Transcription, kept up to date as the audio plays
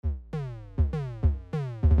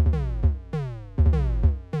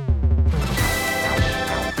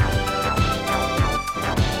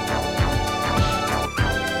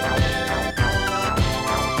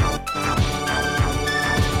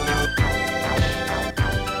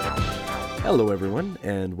Hello, everyone,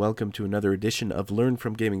 and welcome to another edition of Learn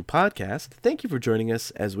from Gaming podcast. Thank you for joining us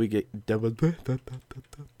as we get.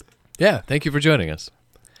 Yeah, thank you for joining us.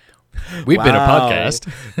 We've been a Wow.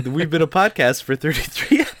 podcast. We've been a podcast for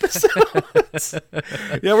 33 episodes.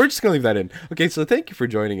 Yeah, we're just going to leave that in. Okay, so thank you for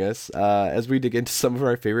joining us as we dig into some of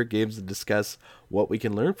our favorite games and discuss what we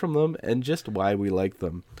can learn from them and just why we like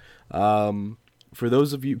them. For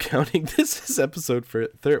those of you counting, this is episode for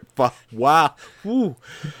wow. Woo.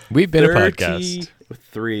 We've been a podcast.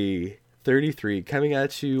 33 coming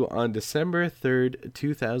at you on December 3rd,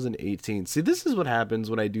 2018. See, this is what happens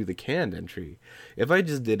when I do the canned entry. If I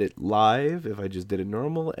just did it live, if I just did it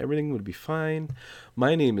normal, everything would be fine.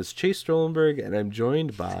 My name is Chase Strollenberg, and I'm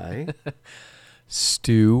joined by...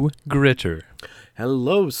 Stu Gritter.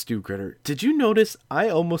 Hello, Stu Gritter. Did you notice I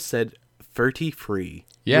almost said 30-free?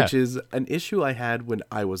 Yeah. Which is an issue I had when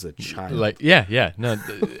I was a child. Yeah. No,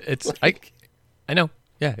 it's I know.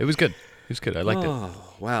 Yeah, it was good. It was good. I liked it. Oh,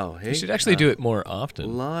 wow. Hey, You should actually do it more often. A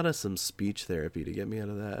lot of some speech therapy to get me out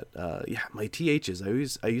of that. Yeah, my THs.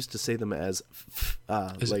 I used to say them as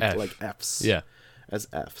As like F. like Fs. Yeah. As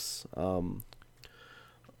Fs.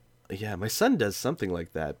 Yeah, my son does something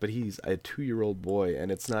like that, but he's a 2-year-old boy, and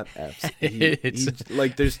it's not Fs. He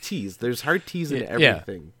like there's T's. There's hard T's in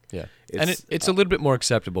everything. Yeah. And it's a little bit more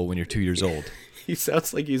acceptable when you're 2 years old. He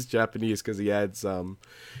sounds like he's Japanese because he adds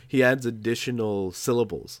additional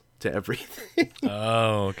syllables to everything.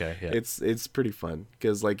 Oh, okay. Yeah. It's pretty fun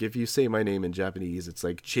because like if you say my name in Japanese, it's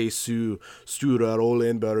like Chesu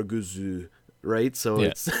Sturarolenberguzu, right? So Yeah.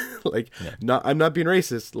 it's like I'm not being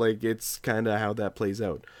racist. Like it's kind of how that plays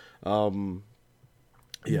out.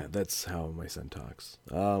 Yeah, that's how my son talks,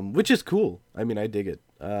 which is cool. I mean, I dig it.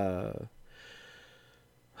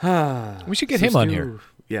 We should get him on here.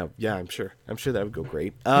 Yeah, I'm sure that would go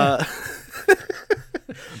great.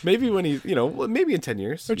 Maybe when maybe in 10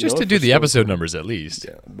 years. Or just to do the episode numbers at least.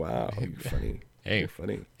 Yeah. Wow. You're funny. Hey, You're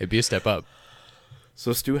funny. it'd be a step up.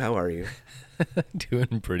 So Stu, how are you?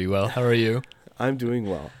 Doing pretty well. How are you? I'm doing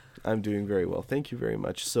well. I'm doing very well. Thank you very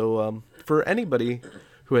much. So for anybody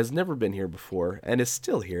who has never been here before and is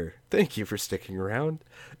still here, thank you for sticking around.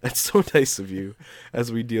 That's so nice of you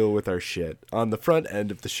as we deal with our shit on the front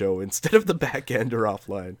end of the show instead of the back end or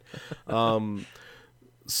offline.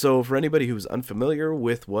 So for anybody who's unfamiliar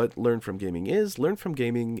with what Learn From Gaming is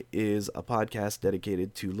a podcast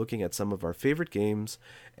dedicated to looking at some of our favorite games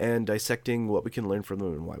and dissecting what we can learn from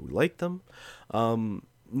them and why we like them.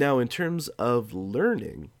 Now, in terms of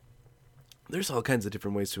learning, there's all kinds of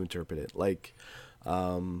different ways to interpret it. Like,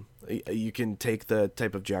 you can take the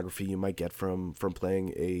type of geography you might get from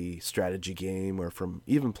playing a strategy game or from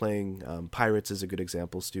even playing Pirates is a good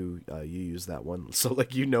example, Stu. You use that one. So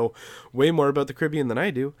like way more about the Caribbean than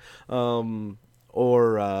I do.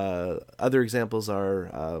 Or other examples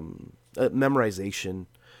are memorization,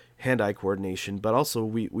 hand-eye coordination, but also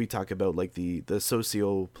we talk about like the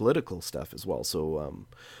socio-political stuff as well. So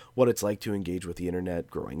what it's like to engage with the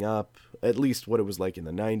internet growing up, at least what it was like in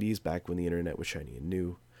the 90s, back when the internet was shiny and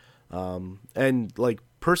new. And like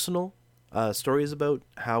personal stories about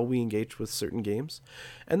how we engage with certain games.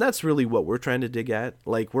 And that's really what we're trying to dig at.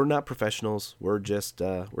 Like, we're not professionals. We're just,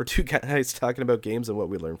 we're two guys talking about games and what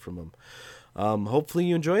we learn from them. Hopefully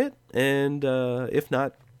you enjoy it. And if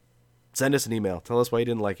not, send us an email. Tell us why you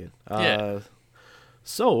didn't like it.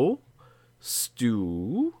 So,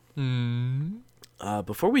 Stu,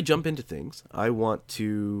 before we jump into things, I want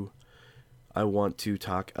to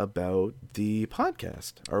talk about the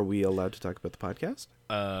podcast. Are we allowed to talk about the podcast?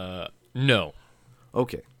 No.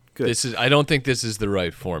 Okay, good. I don't think this is the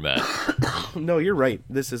right format. No, you're right.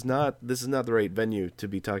 This is not the right venue to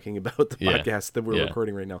be talking about the podcast that we're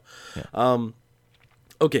recording right now. Yeah.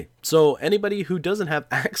 Okay, so anybody who doesn't have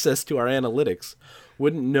access to our analytics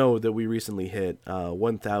wouldn't know that we recently hit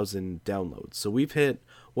 1,000 downloads. So we've hit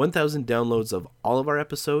 1,000 downloads of all of our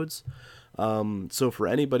episodes. So for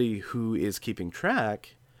anybody who is keeping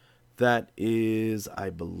track, that is,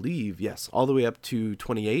 I believe, yes, all the way up to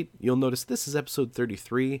 28. You'll notice this is episode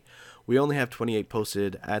 33. We only have 28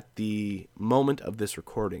 posted at the moment of this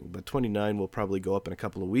recording, but 29 will probably go up in a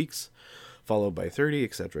couple of weeks, followed by 30,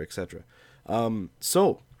 etc., etc.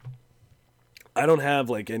 So I don't have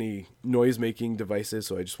like any noise-making devices,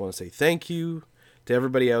 so I just want to say thank you to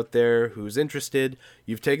everybody out there who's interested.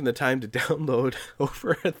 You've taken the time to download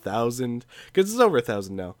over 1,000, because it's over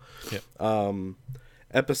 1,000 now.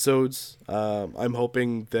 Episodes. I'm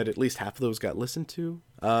hoping that at least half of those got listened to.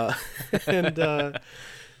 And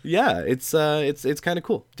yeah, it's kind of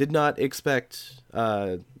cool. Did not expect.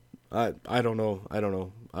 I don't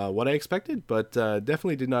know what I expected, but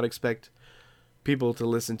definitely did not expect people to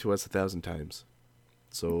listen to us 1,000 times.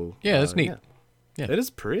 So Yeah, that's neat. Yeah. It is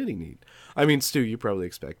pretty neat. I mean, Stu, you probably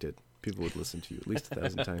expected people would listen to you at least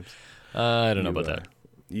 1,000 times. I don't know about that.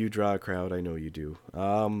 You draw a crowd. I know you do.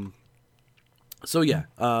 So yeah,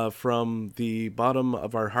 from the bottom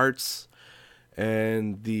of our hearts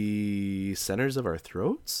and the centers of our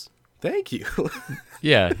throats, thank you.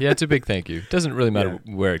 Yeah, it's a big thank you. Doesn't really matter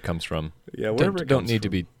where it comes from. Yeah, wherever don't, it don't comes need to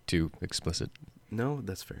from. be too explicit. No,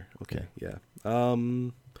 that's fair. Okay, yeah.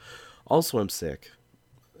 Also, I'm sick.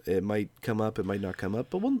 It might come up, it might not come up,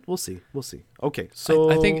 but we'll see. We'll see. Okay, so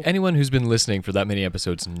I think anyone who's been listening for that many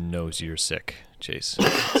episodes knows you're sick, Chase.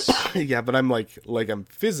 yeah, but I'm like I'm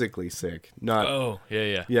physically sick, not. Oh,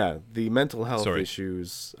 yeah. Yeah, the mental health Sorry.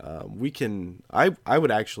 issues. We can. I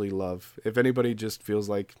would actually love if anybody just feels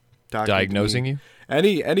like talking Diagnosing to me.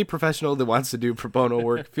 you? Any professional that wants to do pro bono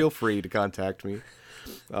work, feel free to contact me.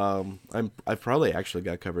 I've probably actually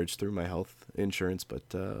got coverage through my health insurance, but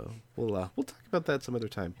we'll talk about that some other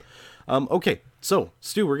time. Okay, so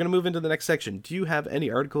Stu, we're gonna move into the next section. Do you have any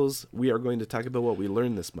articles? We are going to talk about what we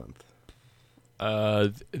learned this month.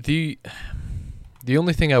 The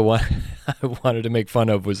only thing I wanted to make fun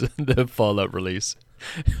of was the Fallout release.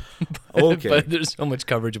 Okay. But there's so much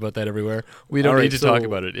coverage about that everywhere. We don't All right, need to talk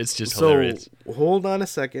about it. It's just hilarious. So hold on a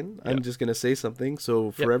second. Yeah. I'm just gonna say something. So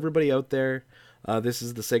for everybody out there, this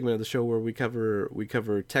is the segment of the show where we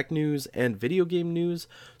cover tech news and video game news.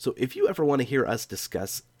 So if you ever want to hear us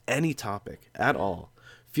discuss any topic at all,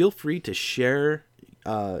 feel free to share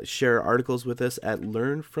articles with us at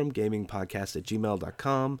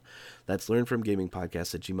learnfromgamingpodcast@gmail.com. That's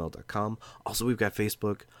learnfromgamingpodcast@gmail.com. Also, we've got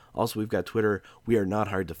Facebook. Also, we've got Twitter. We are not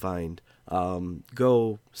hard to find.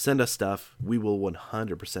 Go send us stuff. We will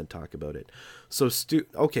 100% talk about it. So,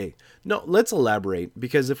 okay. No, let's elaborate,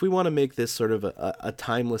 because if we want to make this sort of a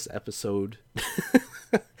timeless episode,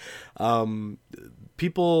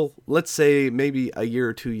 people, let's say maybe a year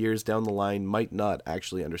or 2 years down the line, might not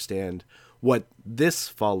actually understand what this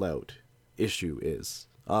Fallout issue is.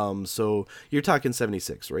 So you're talking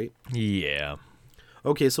 76, right? Yeah.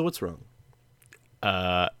 Okay, so what's wrong?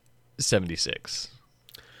 76.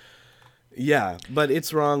 Yeah, but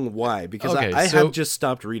it's wrong. Why? Because Okay, I so- have just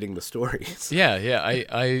stopped reading the stories. Yeah.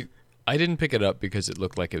 I didn't pick it up because it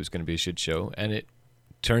looked like it was going to be a shit show, and it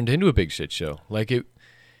turned into a big shit show. Like it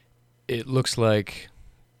looks like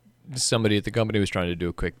somebody at the company was trying to do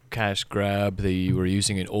a quick cash grab. They were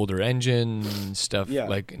using an older engine and stuff, Yeah.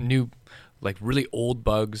 like really old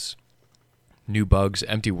bugs, new bugs,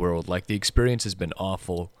 empty world. Like the experience has been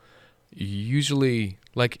awful. Usually,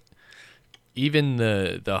 like even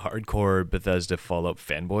the hardcore Bethesda Fallout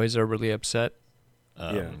fanboys are really upset.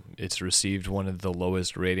 It's received one of the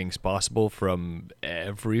lowest ratings possible from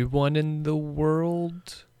everyone in the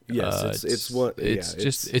world. Yes,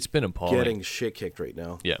 It's been appalling. Getting shit kicked right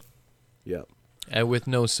now. Yeah. Yeah. And with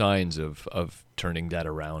no signs of turning that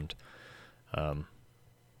around.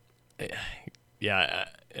 Yeah,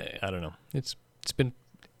 I don't know. It's been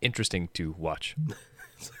interesting to watch.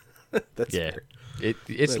 That's Yeah. fair. It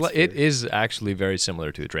That's is actually very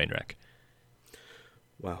similar to a train wreck.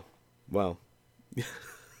 Wow.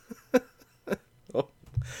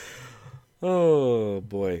 Oh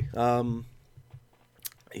boy.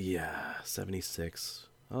 Yeah, 76.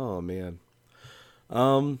 Oh man.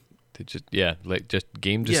 They just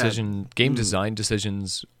game design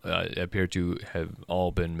decisions appear to have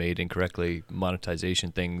all been made incorrectly.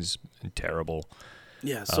 Monetization things terrible.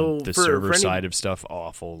 Yeah, so the for server any- side of stuff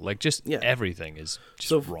awful. Like just Yeah. everything is just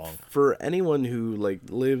so wrong. For anyone who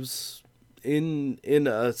lives in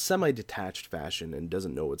a semi-detached fashion and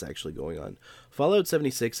doesn't know what's actually going on, Fallout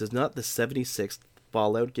 76 is not the 76th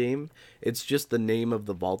Fallout game. It's just the name of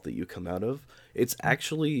the vault that you come out of. It's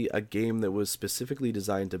actually a game that was specifically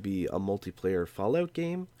designed to be a multiplayer Fallout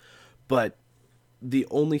game, but the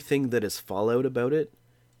only thing that is Fallout about it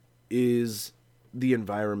is the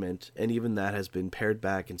environment, and even that has been pared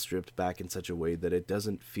back and stripped back in such a way that it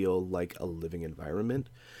doesn't feel like a living environment.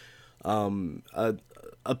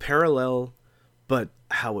 A parallel, but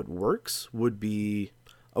how it works would be,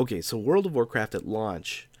 okay, so World of Warcraft at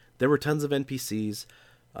launch, there were tons of NPCs.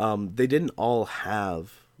 They didn't all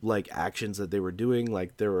have actions that they were doing.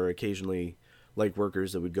 Like there were occasionally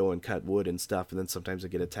workers that would go and cut wood and stuff, and then sometimes they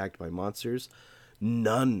get attacked by monsters.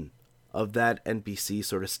 None of that NPC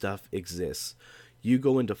sort of stuff exists. You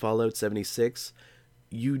go into Fallout 76,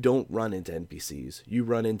 you don't run into NPCs. You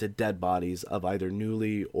run into dead bodies of either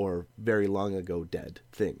newly or very long ago dead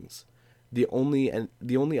things. The only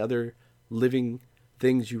other living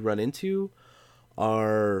things you run into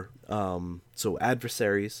are so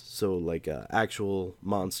adversaries, so actual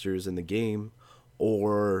monsters in the game,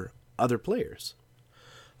 or other players.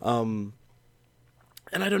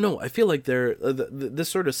 And I don't know. I feel like this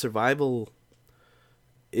sort of survivalist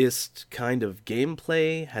kind of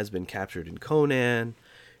gameplay has been captured in Conan,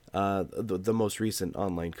 the most recent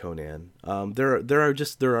online Conan. There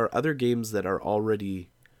are other games that are already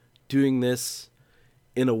doing this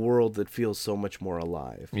in a world that feels so much more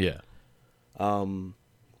alive. Yeah.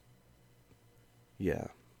 Yeah.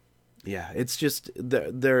 Yeah, it's just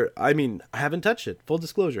there. I mean, I haven't touched it. Full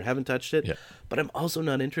disclosure, haven't touched it. Yeah. But I'm also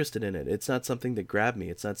not interested in it. It's not something that grabbed me.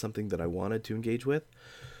 It's not something that I wanted to engage with.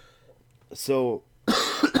 So,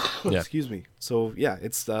 Yeah. excuse me. So yeah,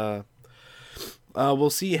 it's we'll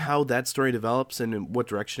see how that story develops and in what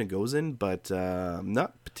direction it goes in. But I'm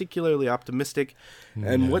not particularly optimistic.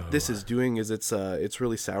 And what this is doing is it's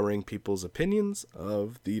really souring people's opinions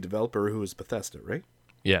of the developer who is Bethesda, right?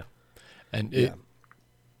 Yeah. And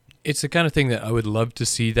it's the kind of thing that I would love to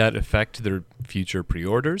see that affect their future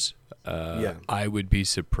pre-orders. I would be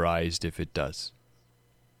surprised if it does.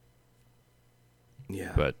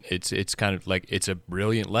 Yeah. But it's kind of like it's a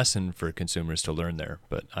brilliant lesson for consumers to learn there,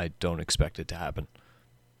 but I don't expect it to happen.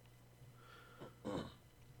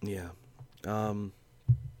 Yeah.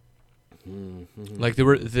 Like there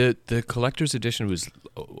were the collector's edition was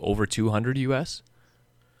over 200 US,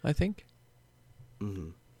 I think.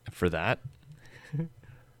 For that.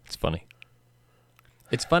 It's funny.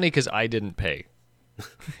 It's funny because I didn't pay.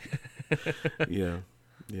 Yeah.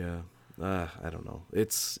 I don't know. It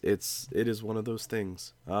is one of those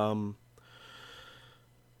things. What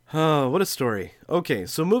a story. Okay,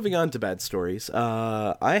 so moving on to bad stories.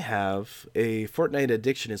 I have a Fortnite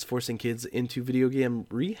addiction is forcing kids into video game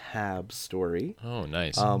rehab story. Oh,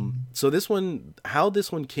 nice. So how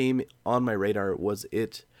this one came on my radar was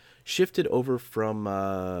it shifted over from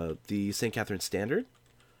the St. Catharines Standard.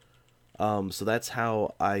 So that's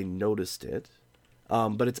how I noticed it.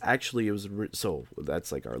 But it's actually, so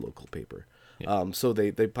that's like our local paper. Yeah. So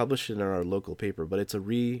they published it in our local paper, but it's a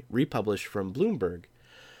republish from Bloomberg,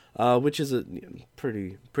 which is a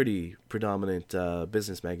pretty predominant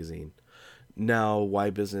business magazine. Now,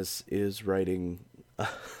 why business is writing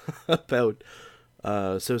about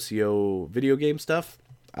socio video game stuff,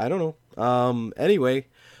 I don't know. Anyway,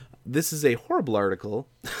 this is a horrible article,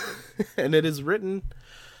 and it is written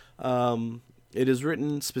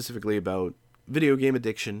specifically about video game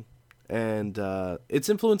addiction and its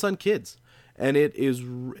influence on kids, and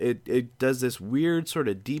it does this weird sort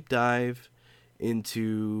of deep dive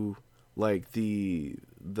into like the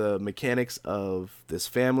mechanics of this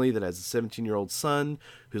family that has a 17-year-old son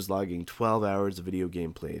who's logging 12 hours of video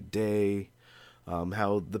game play a day,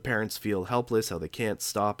 how the parents feel helpless, how they can't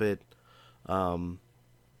stop it, how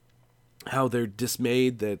they're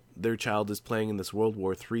dismayed that their child is playing in this World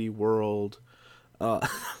War III world.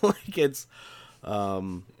 Like it's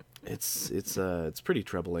pretty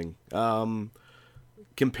troubling.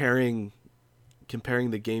 Comparing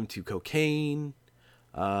the game to cocaine,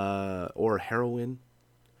 or heroin.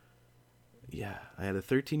 Yeah, I had a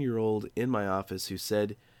 13-year-old in my office who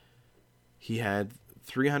said he had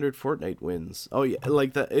 300 Fortnite wins. Oh yeah,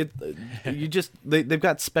 like that. They've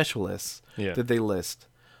got specialists that they list,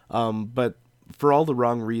 but for all the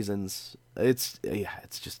wrong reasons. It's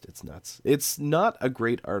nuts. It's not a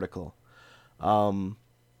great article, and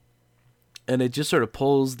it just sort of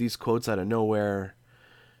pulls these quotes out of nowhere,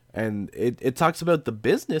 and it talks about the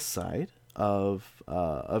business side of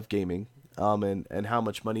gaming, and how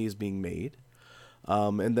much money is being made,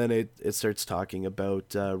 and then it starts talking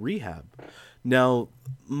about rehab. Now,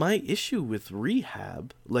 my issue with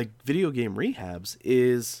rehab, like video game rehabs,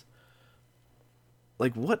 is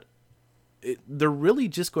like what. They're really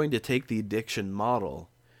just going to take the addiction model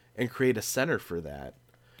and create a center for that.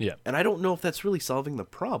 Yeah. And I don't know if that's really solving the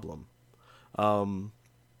problem.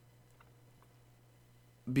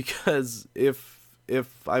 Because if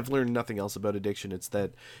I've learned nothing else about addiction, it's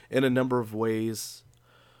that in a number of ways,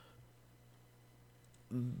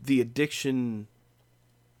 the addiction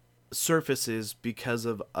surfaces because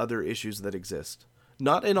of other issues that exist.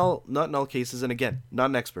 Not in all cases, and again, not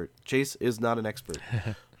an expert. Chase is not an expert.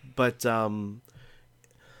 But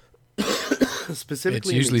specifically,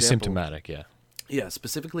 it's usually symptomatic, yeah. Yeah,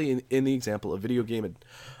 specifically in the example of video game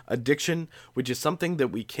addiction, which is something that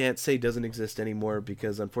we can't say doesn't exist anymore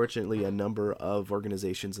because, unfortunately, a number of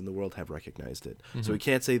organizations in the world have recognized it. Mm-hmm. So we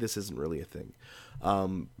can't say this isn't really a thing.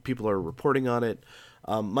 People are reporting on it.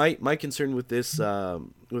 My concern with this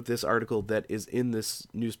article that is in this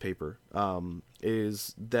newspaper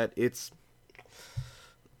is that it's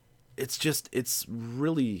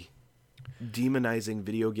really demonizing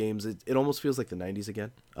video games. It almost feels like the 90s again.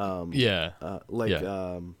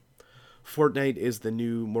 Fortnite is the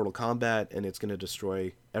new Mortal Kombat, and it's going to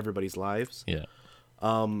destroy everybody's lives. Yeah.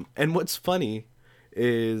 And what's funny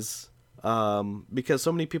is because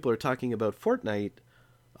so many people are talking about Fortnite,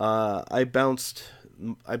 I bounced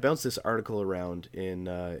this article around in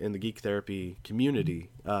the Geek Therapy community.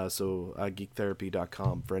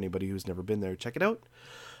 Geektherapy.com for anybody who's never been there, check it out.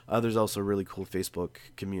 There's also a really cool Facebook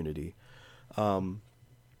community.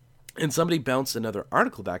 And somebody bounced another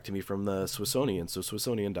article back to me from the Smithsonian, so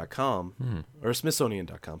Smithsonian.com, or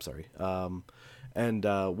Smithsonian.com, sorry. And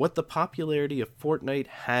what the popularity of Fortnite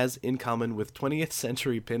has in common with 20th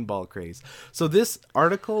century pinball craze. So this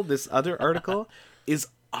other article, is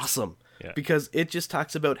awesome because it just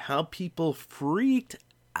talks about how people freaked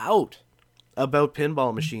out about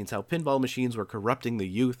pinball machines, how pinball machines were corrupting the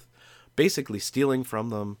youth, basically stealing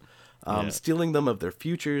from them. Stealing them of their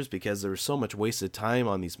futures because there was so much wasted time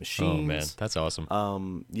on these machines. Oh man, that's awesome.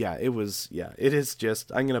 It is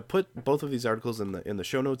just, I'm going to put both of these articles in the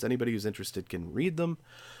show notes. Anybody who's interested can read them.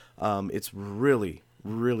 It's really,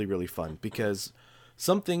 really, really fun because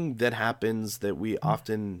something that happens that we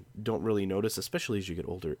often don't really notice, especially as you get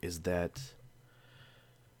older, is that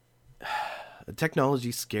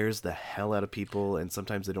technology scares the hell out of people and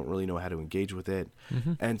sometimes they don't really know how to engage with it.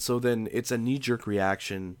 And so then it's a knee-jerk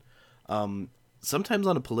reaction. Sometimes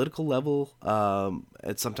on a political level,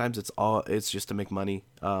 sometimes it's just to make money.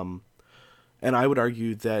 And I would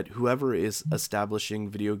argue that whoever is establishing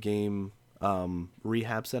video game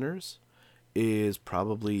rehab centers is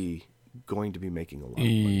probably going to be making a lot of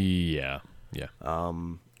money. Yeah.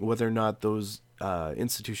 Whether or not those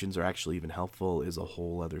institutions are actually even helpful is a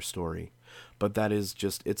whole other story. But that is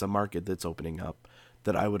just, it's a market that's opening up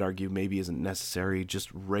that I would argue maybe isn't necessary. Just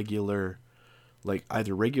regular, like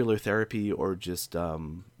either regular therapy or just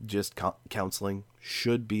counseling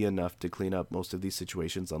should be enough to clean up most of these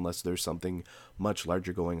situations unless there's something much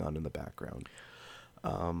larger going on in the background.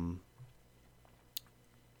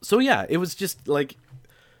 So yeah, it was just like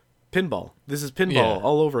pinball. This is pinball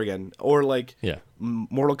all over again. Or like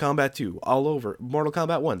Mortal Kombat 2 all over. Mortal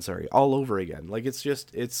Kombat 1, sorry, all over again. Like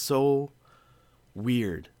it's so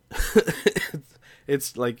weird.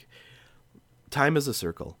 It's like time is a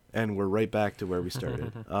circle, and we're right back to where we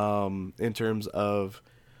started in terms of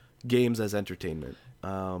games as entertainment.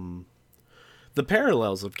 The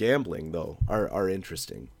parallels of gambling, though, are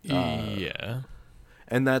interesting. Yeah.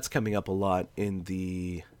 And that's coming up a lot in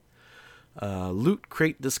the loot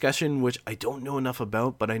crate discussion, which I don't know enough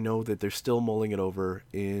about, but I know that they're still mulling it over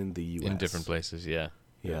in the U.S. In different places, yeah.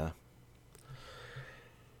 Yeah.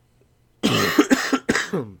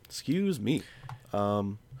 Excuse me.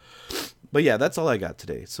 But yeah, that's all I got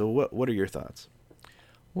today. So what are your thoughts?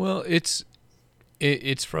 Well, it's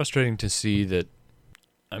frustrating to see that,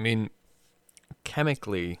 I mean,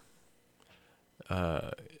 chemically,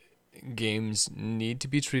 games need to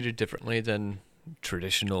be treated differently than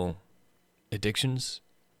traditional addictions,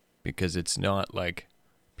 because it's not like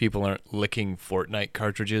people aren't licking Fortnite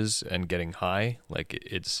cartridges and getting high. Like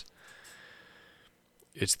it's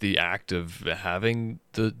the act of having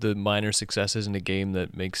the minor successes in a game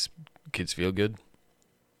that makes kids feel good.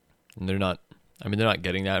 And they're not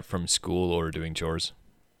getting that from school or doing chores.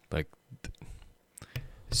 Like,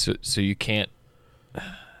 so you can't,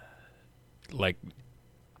 like,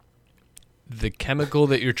 the chemical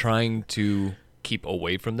that you're trying to keep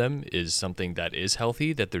away from them is something that is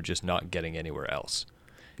healthy that they're just not getting anywhere else,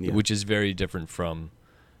 which is very different from,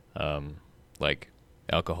 like,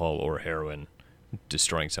 alcohol or heroin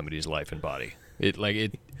destroying somebody's life and body. It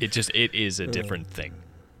is a different thing.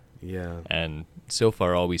 Yeah. And so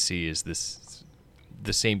far, all we see is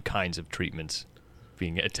the same kinds of treatments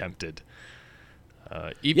being attempted.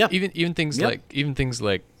 Even things like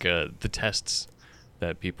the tests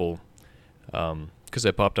that people, because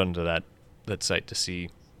I popped onto that site to see.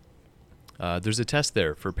 There's a test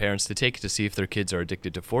there for parents to take to see if their kids are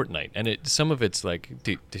addicted to Fortnite, and some of it's like,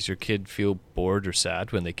 does your kid feel bored or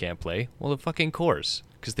sad when they can't play? Well, of fucking course,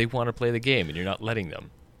 because they want to play the game, and you're not letting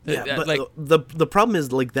them. Yeah, but like, the problem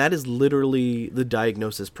is, like, that is literally the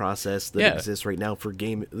diagnosis process that exists right now for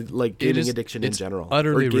gaming addiction in general,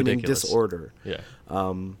 utterly or gaming ridiculous. disorder. Yeah.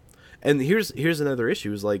 And here's another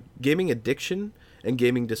issue: is like gaming addiction and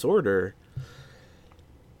gaming disorder.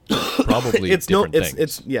 Probably different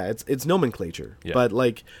things. It's nomenclature, Yeah. but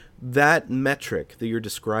like that metric that you're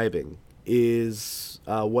describing is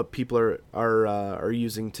what people are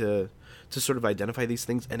using to sort of identify these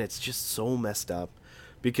things, and it's just so messed up.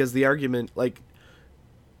 Because the argument, like,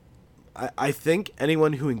 I think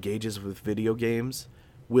anyone who engages with video games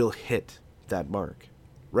will hit that mark,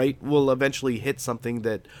 right? Will eventually hit something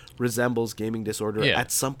that resembles gaming disorder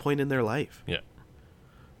at some point in their life. Yeah.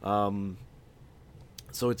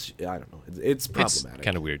 So it's, I don't know, it's problematic. It's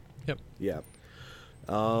kind of weird. Yep. Yeah.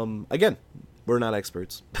 Again, we're not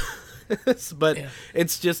experts. But Yeah.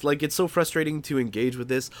 it's just like it's so frustrating to engage with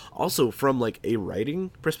this also from like a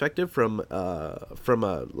writing perspective, from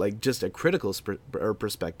a like just a critical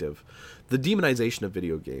perspective. The demonization of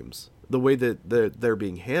video games, the way that they're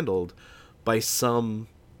being handled by some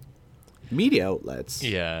media outlets,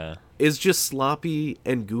 Yeah. is just sloppy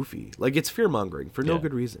and goofy. Like it's fear mongering for no Yeah.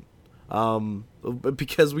 good reason.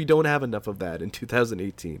 Because we don't have enough of that in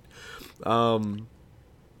 2018.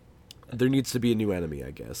 There needs to be a new enemy,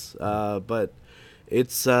 I guess. But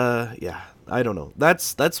it's yeah, I don't know.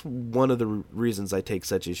 That's one of the reasons I take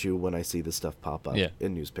such issue when I see this stuff pop up Yeah.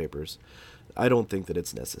 in newspapers. I don't think that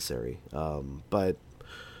it's necessary. But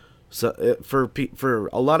so for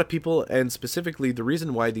a lot of people, and specifically the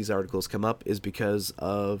reason why these articles come up is because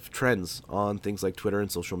of trends on things like Twitter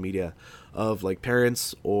and social media, of like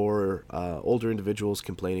parents or older individuals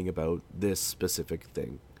complaining about this specific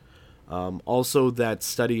thing. Also, that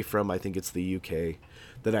study from, I think it's the UK,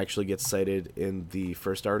 that actually gets cited in the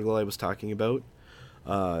first article I was talking about,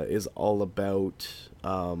 is all about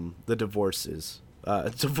the divorces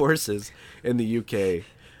in the UK.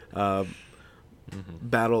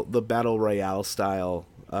 Battle Royale style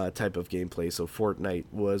type of gameplay. So Fortnite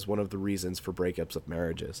was one of the reasons for breakups of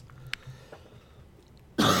marriages.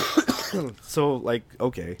 So like,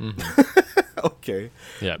 okay. Okay.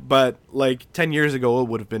 Yeah. But like 10 years ago it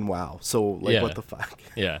would have been WoW. So like, Yeah. what the fuck?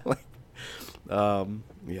 Yeah. Like,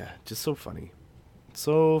 yeah, just so funny.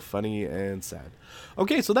 So funny and sad.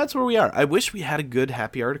 Okay, so that's where we are. I wish we had a good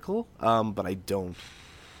happy article, but I don't.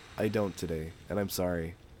 I don't today, and I'm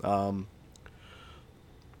sorry.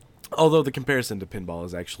 Although the comparison to pinball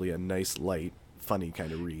is actually a nice, light, funny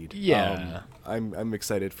kind of read. Yeah. I'm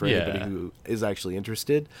excited for Yeah. anybody who is actually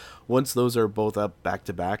interested. Once those are both up back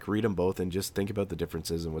to back, read them both and just think about the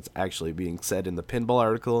differences in what's actually being said in the pinball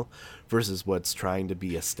article versus what's trying to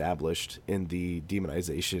be established in the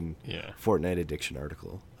demonization Yeah. Fortnite addiction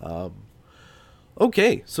article.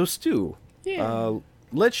 Okay, so Stu, Yeah.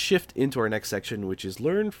 let's shift into our next section, which is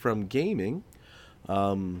Learn from Gaming.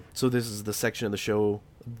 So this is the section of the show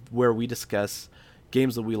where we discuss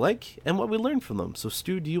games that we like and what we learned from them. So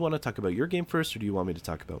Stu, do you want to talk about your game first, or do you want me to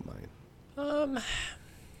talk about mine?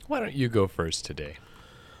 Why don't you go first today?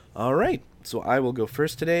 All right, so I will go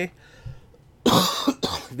first today.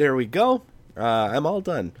 There we go. I'm all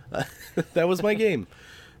done. That was my game.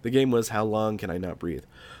 The game was How Long Can I Not Breathe?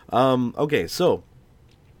 Okay, so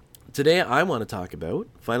today I want to talk about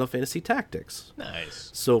Final Fantasy Tactics. Nice.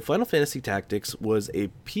 So Final Fantasy Tactics was a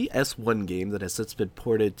PS1 game that has since been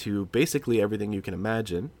ported to basically everything you can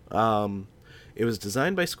imagine. It was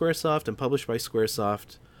designed by Squaresoft and published by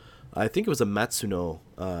Squaresoft. I think it was a Matsuno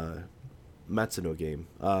game.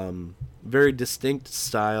 Very distinct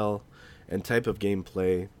style and type of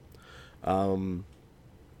gameplay.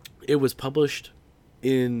 It was published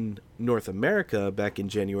in North America back in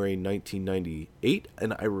January 1998,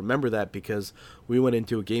 and I remember that because we went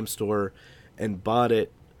into a game store and bought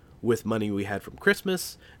it with money we had from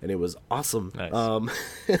Christmas, and it was awesome. Nice.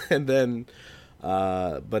 And then,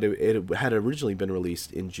 but it had originally been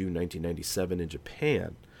released in June 1997 in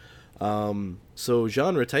Japan. So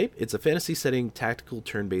genre type, it's a fantasy setting tactical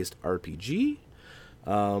turn-based RPG,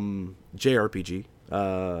 JRPG,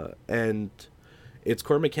 and its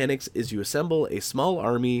core mechanics is you assemble a small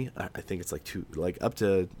army. I think it's like up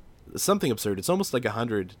to something absurd. It's almost like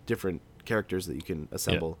 100 different characters that you can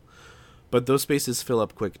assemble. Yeah. But those spaces fill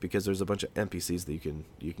up quick because there's a bunch of NPCs that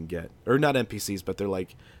you can get, or not NPCs, but they're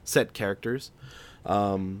like set characters.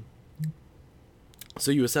 So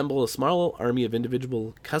you assemble a small army of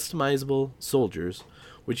individual customizable soldiers,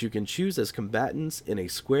 which you can choose as combatants in a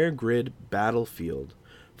square grid battlefield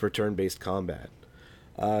for turn-based combat.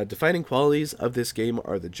 Defining qualities of this game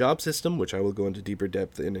are the job system, which I will go into deeper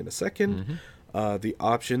depth in a second. Mm-hmm. The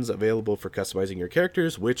options available for customizing your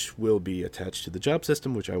characters, which will be attached to the job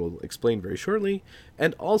system, which I will explain very shortly.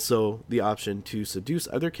 And also the option to seduce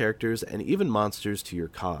other characters and even monsters to your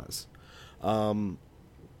cause.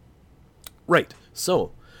 Right,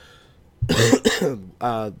 so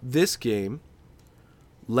this game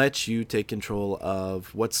lets you take control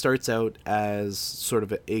of what starts out as sort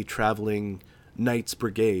of a traveling Knights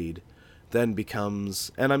Brigade, then becomes,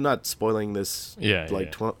 and I'm not spoiling this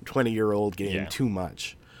 20-year-old game too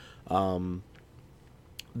much,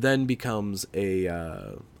 then becomes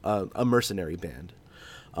a mercenary band.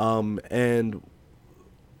 And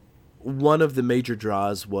one of the major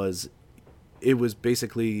draws was it was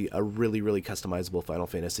basically a really, really customizable Final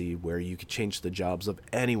Fantasy where you could change the jobs of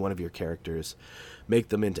any one of your characters, make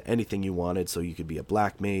them into anything you wanted. So you could be a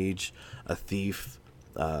black mage, a thief,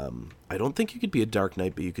 I don't think you could be a Dark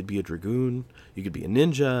Knight, but you could be a Dragoon, you could be a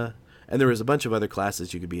ninja, and there was a bunch of other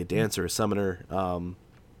classes. You could be a dancer, a summoner.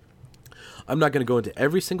 I'm not going to go into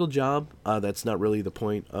every single job. That's not really the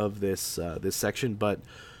point of this section, but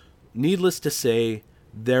needless to say,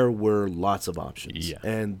 there were lots of options, Yeah.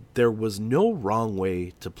 and there was no wrong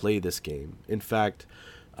way to play this game. In fact,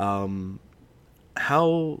 how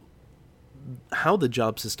the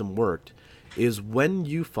job system worked is when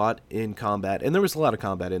you fought in combat, and there was a lot of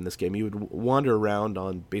combat in this game. You would wander around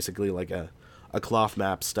on basically like a cloth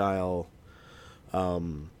map style.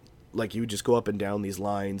 Like you would just go up and down these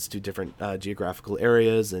lines to different geographical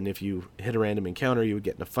areas, and if you hit a random encounter, you would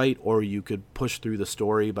get in a fight, or you could push through the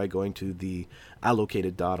story by going to the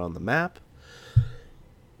allocated dot on the map.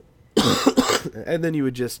 And then you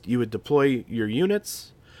would deploy your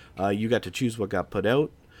units. You got to choose what got put out,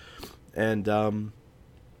 and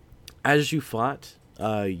as you fought,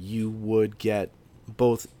 you would get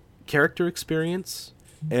both character experience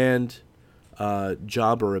and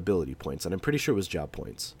job or ability points, and I'm pretty sure it was job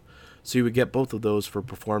points. So you would get both of those for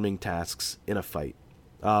performing tasks in a fight.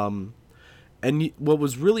 And what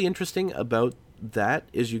was really interesting about that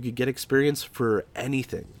is you could get experience for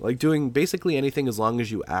anything, like doing basically anything as long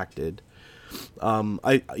as you acted.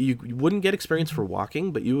 You wouldn't get experience for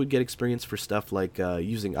walking, but you would get experience for stuff like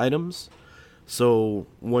using items. So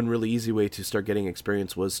one really easy way to start getting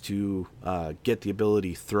experience was to get the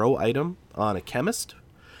ability throw item on a chemist,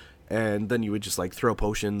 and then you would just like throw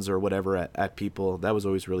potions or whatever at people. That was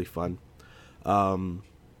always really fun.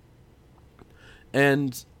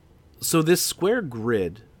 And so this square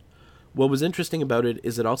grid, what was interesting about it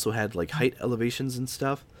is it also had like height elevations and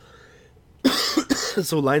stuff.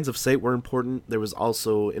 So lines of sight were important. There was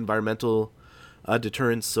also environmental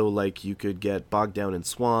deterrents. So like you could get bogged down in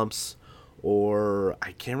swamps, or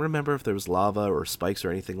I can't remember if there was lava or spikes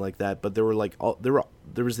or anything like that. But there were like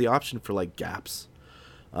there was the option for like gaps.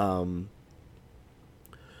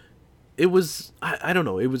 It was I don't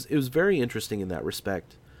know. It was very interesting in that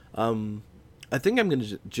respect. I think I'm going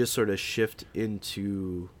to just sort of shift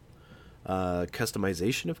into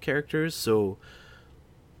customization of characters. So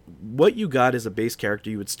what you got as a base character,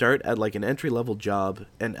 you would start at like an entry-level job,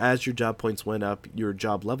 and as your job points went up, your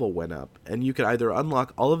job level went up. And you could either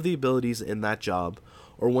unlock all of the abilities in that job,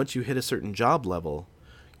 or once you hit a certain job level,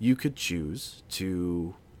 you could choose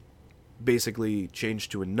to basically change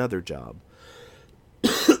to another job.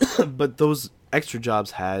 But those extra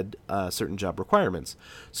jobs had certain job requirements.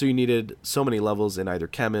 So you needed so many levels in either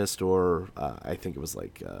chemist or I think it was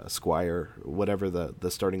like squire, whatever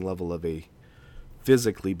the starting level of a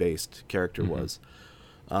physically based character was.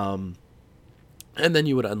 And then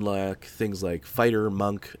you would unlock things like fighter,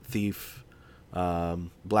 monk, thief,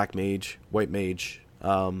 black mage, white mage,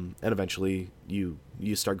 and eventually you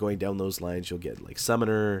start going down those lines. You'll get like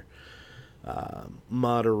summoner,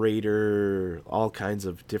 moderator, all kinds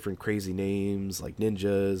of different crazy names like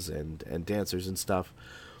ninjas and dancers and stuff.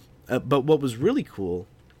 But what was really cool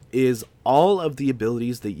is all of the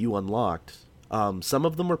abilities that you unlocked. Some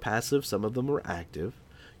of them were passive, some of them were active.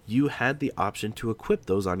 You had the option to equip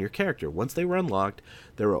those on your character. Once they were unlocked,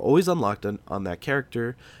 they were always unlocked on that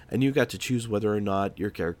character, and you got to choose whether or not your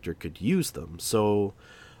character could use them. So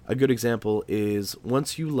a good example is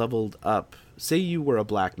once you leveled up, say you were a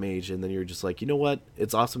black mage, and then you're just like, you know what,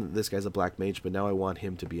 it's awesome that this guy's a black mage, but now I want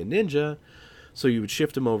him to be a ninja. So you would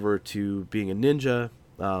shift him over to being a ninja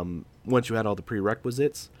once you had all the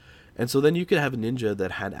prerequisites. And so then you could have a ninja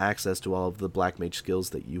that had access to all of the black mage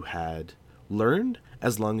skills that you had learned,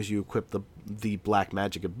 as long as you equip the black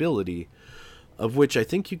magic ability, of which I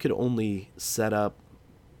think you could only set up,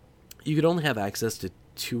 you could only have access to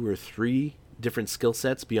 2 or 3 different skill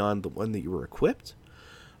sets beyond the one that you were equipped.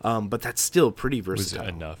 But that's still pretty versatile. Was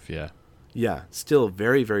enough, yeah. Yeah, still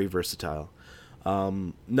very, very versatile.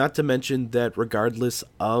 Not to mention that regardless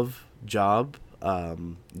of job,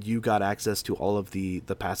 you got access to all of the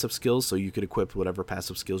passive skills, so you could equip whatever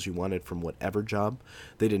passive skills you wanted from whatever job.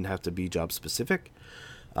 They didn't have to be job specific.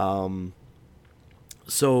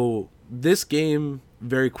 So this game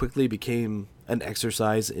very quickly became an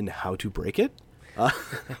exercise in how to break it,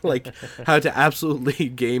 like how to absolutely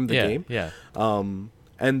game the game. Yeah.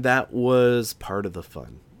 And that was part of the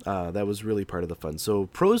fun. That was really part of the fun. So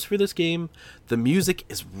pros for this game: the music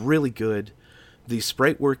is really good. The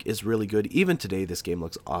sprite work is really good. Even today, this game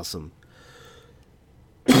looks awesome.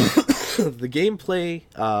 The gameplay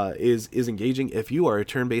is engaging. If you are a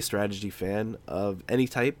turn-based strategy fan of any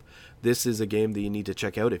type, this is a game that you need to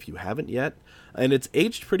check out if you haven't yet. And it's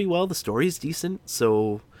aged pretty well. The story is decent,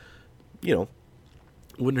 so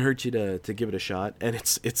wouldn't hurt you to give it a shot. And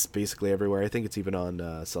it's basically everywhere. I think it's even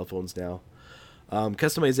on cell phones now.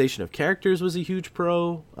 Customization of characters was a huge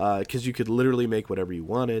pro, because you could literally make whatever you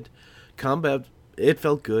wanted. Combat, it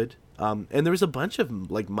felt good. And there was a bunch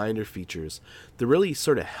of like minor features that really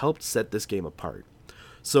sort of helped set this game apart.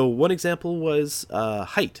 So one example was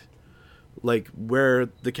height, like where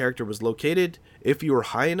the character was located. If you were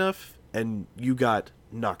high enough and you got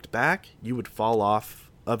knocked back, you would fall off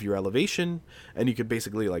of your elevation, and you could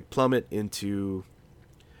basically like plummet into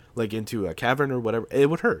a cavern or whatever. It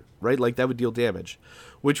would hurt, right? Like that would deal damage,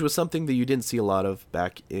 which was something that you didn't see a lot of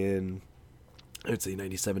back in, I'd say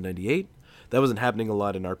 97, 98. That wasn't happening a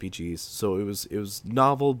lot in RPGs, so it was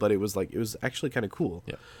novel, but it was actually kind of cool.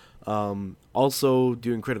 Yeah. Also,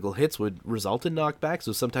 doing critical hits would result in knockback,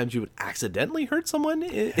 so sometimes you would accidentally hurt someone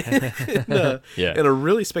in a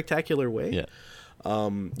really spectacular way. Yeah.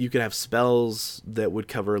 You could have spells that would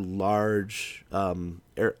cover large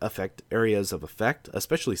areas of effect,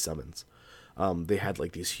 especially summons. They had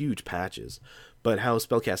like these huge patches, but how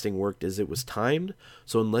spellcasting worked is it was timed.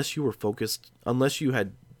 So unless you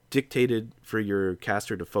had dictated for your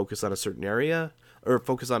caster to focus on a certain area or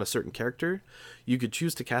focus on a certain character, you could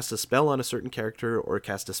choose to cast a spell on a certain character or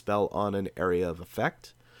cast a spell on an area of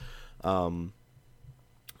effect. And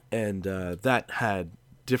that had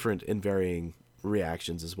different and varying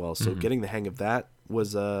reactions as well. So getting the hang of that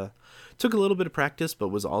was took a little bit of practice, but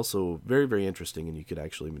was also very, very interesting, and you could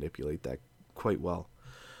actually manipulate that quite well.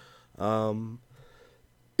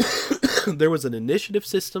 There was an initiative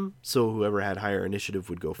system, so whoever had higher initiative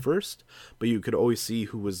would go first, but you could always see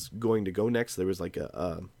who was going to go next. There was like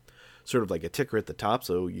a sort of like a ticker at the top,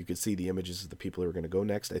 so you could see the images of the people who were going to go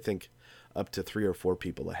next. I think up to 3 or 4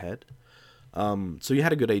 people ahead. So you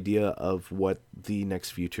had a good idea of what the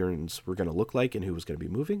next few turns were going to look like and who was going to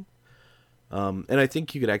be moving. And I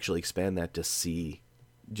think you could actually expand that to see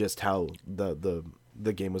just how the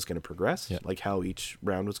game was going to progress, like how each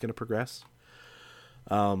round was going to progress.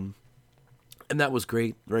 And that was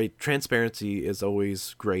great, right? Transparency is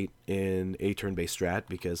always great in a turn-based strat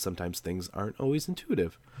because sometimes things aren't always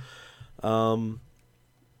intuitive.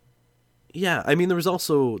 Yeah, I mean, there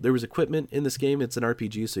was equipment in this game. It's an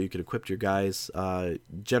RPG, so you could equip your guys.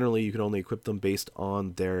 Generally, you can only equip them based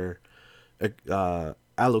on their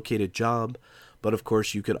allocated job, but of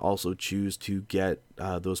course, you could also choose to get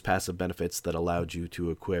those passive benefits that allowed you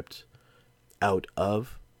to equip out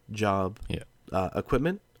of job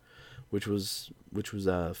equipment, which was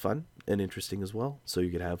fun and interesting as well. So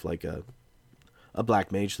you could have like a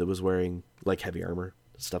black mage that was wearing like heavy armor,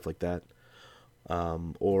 stuff like that.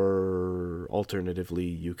 Or alternatively,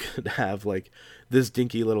 you could have like this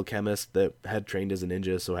dinky little chemist that had trained as a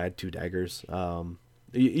ninja, so had 2 daggers.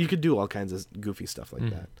 You could do all kinds of goofy stuff like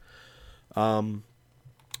that.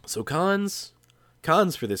 So cons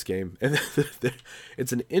for this game, and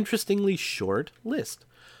it's an interestingly short list.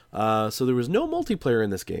 So there was no multiplayer in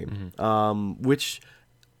this game, which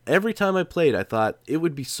every time I played, I thought it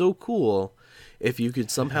would be so cool if you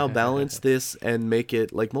could somehow balance this and make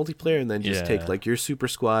it like multiplayer and then just take like your super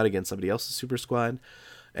squad against somebody else's super squad,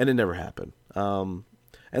 and it never happened. And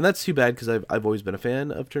that's too bad because I've always been a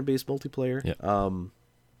fan of turn-based multiplayer.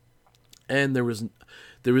 And there was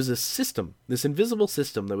a system, this invisible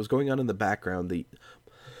system that was going on in the background that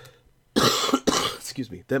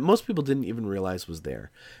most people didn't even realize was there.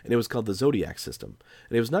 And it was called the Zodiac system.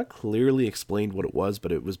 And it was not clearly explained what it was,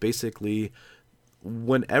 but it was basically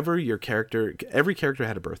whenever every character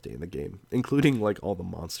had a birthday in the game, including like all the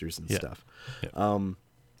monsters and stuff.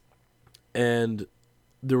 And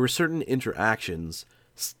there were certain interactions,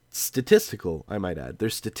 statistical, I might add.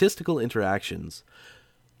 There's statistical interactions,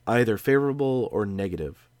 either favorable or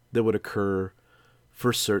negative, that would occur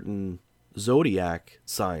for certain Zodiac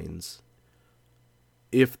signs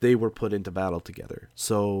if they were put into battle together.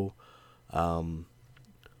 So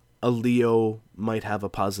a Leo might have a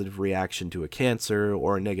positive reaction to a Cancer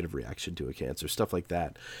or a negative reaction to a Cancer, stuff like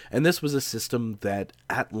that. And this was a system that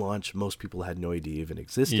at launch most people had no idea even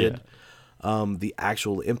existed. The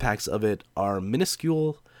actual impacts of it are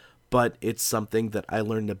minuscule, but it's something that I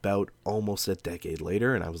learned about almost a decade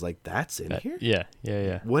later, and I was like, that's in here? Yeah.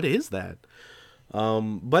 What is that?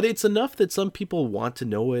 But it's enough that some people want to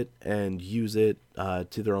know it and use it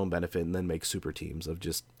to their own benefit and then make super teams of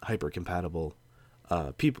just hyper-compatible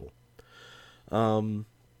people.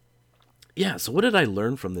 Yeah, so what did I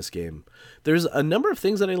learn from this game? There's a number of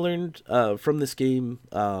things that I learned from this game.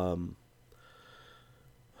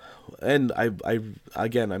 And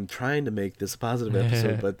I'm trying to make this a positive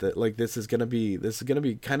episode, but this is gonna be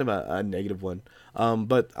kind of a negative one.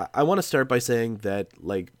 But I want to start by saying that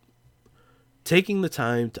like taking the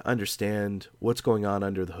time to understand what's going on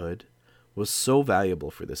under the hood was so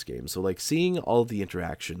valuable for this game. So like seeing all the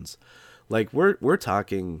interactions, Like we're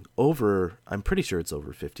talking over, I'm pretty sure it's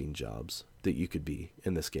over 15 jobs that you could be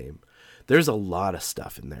in this game. There's a lot of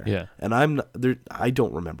stuff in there. Yeah. And I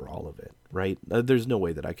don't remember all of it, right? There's no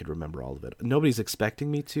way that I could remember all of it. Nobody's expecting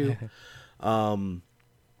me to.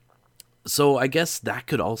 So I guess that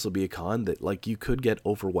could also be a con, that like you could get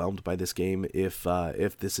overwhelmed by this game if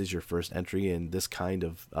this is your first entry in this kind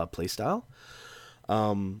of play style.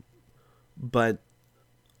 But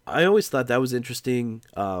I always thought that was interesting.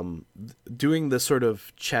 Doing the sort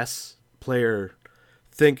of chess player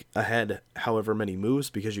think ahead however many moves,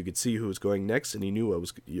 because you could see who was going next and you knew what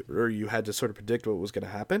was, or you had to sort of predict what was going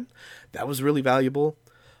to happen. That was really valuable.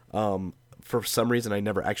 For some reason, I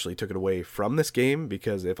never actually took it away from this game,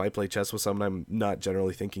 because if I play chess with someone, I'm not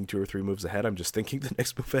generally thinking 2 or 3 moves ahead. I'm just thinking the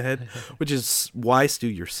next move ahead, which is why, Stu,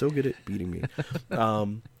 you're so good at beating me.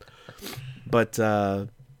 But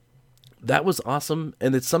that was awesome,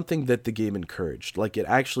 and it's something that the game encouraged. Like, it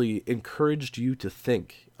actually encouraged you to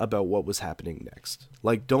think about what was happening next.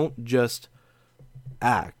 Like, don't just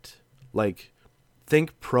act. Like,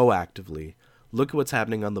 think proactively. Look at what's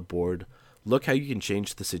happening on the board. Look how you can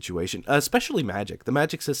change the situation, especially Magic. The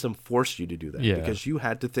Magic system forced you to do that, because you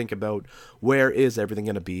had to think about where is everything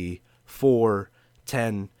going to be 4,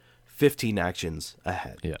 10, 15 actions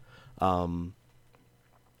ahead. Yeah.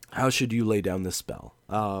 How should you lay down this spell?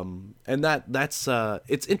 And that's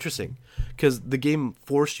it's interesting, because the game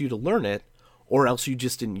forced you to learn it, or else you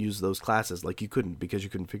just didn't use those classes. Like, you couldn't, because you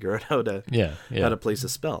couldn't figure out how to place a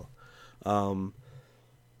spell.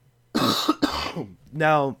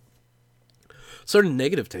 Now, sort of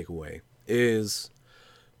negative takeaway is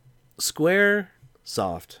Square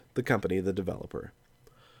Soft, the company, the developer.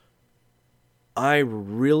 I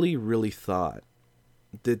really, really thought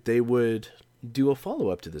that they would do a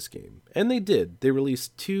follow-up to this game. And they did. They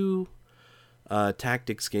released 2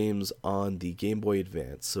 tactics games on the Game Boy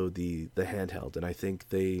Advance, so the handheld. And I think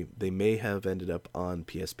they may have ended up on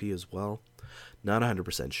PSP as well. Not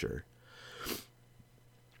 100% sure.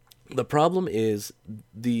 The problem is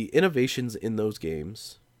the innovations in those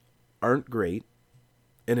games aren't great,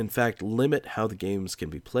 and in fact limit how the games can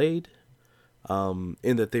be played,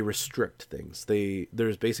 in that they restrict things.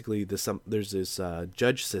 There's basically this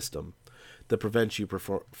judge system that prevents you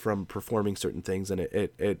from performing certain things, and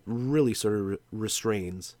it really sort of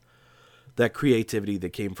restrains that creativity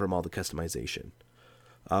that came from all the customization.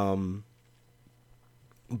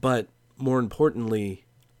 But more importantly,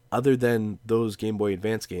 other than those Game Boy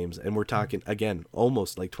Advance games, and we're talking, again,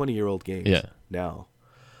 almost like 20-year-old games now,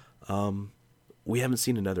 we haven't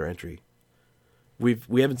seen another entry.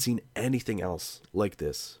 We haven't seen anything else like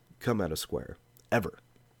this come out of Square, ever.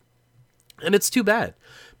 And it's too bad,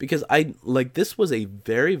 because this was a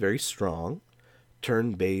very, very strong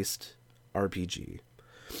turn-based RPG.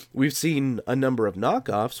 We've seen a number of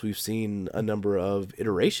knockoffs. We've seen a number of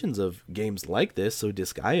iterations of games like this. So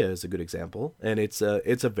Disgaea is a good example, and it's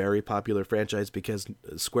a very popular franchise because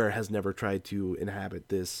Square has never tried to inhabit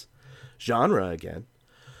this genre again.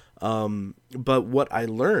 But what I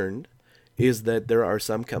learned is that there are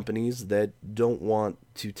some companies that don't want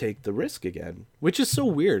to take the risk again, which is so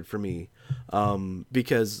weird for me,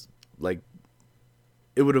 because like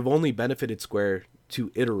it would have only benefited Square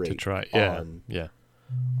to iterate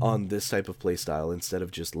on this type of play style instead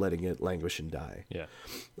of just letting it languish and die. Yeah.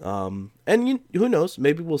 And who knows?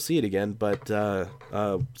 Maybe we'll see it again. But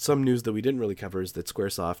some news that we didn't really cover is that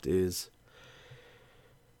Squaresoft is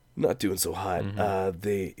not doing so hot.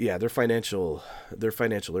 Mm-hmm. Their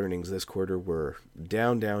financial earnings this quarter were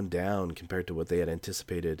down compared to what they had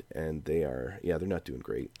anticipated, and they're not doing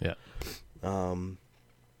great. Yeah.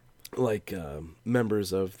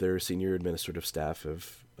 Members of their senior administrative staff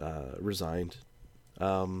have resigned.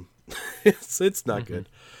 It's not good.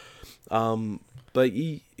 But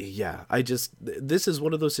this is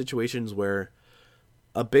one of those situations where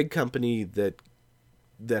a big company that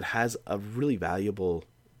has a really valuable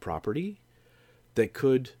property that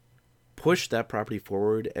could push that property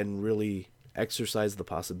forward and really exercise the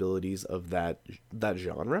possibilities of that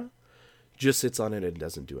genre just sits on it and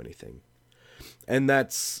doesn't do anything. And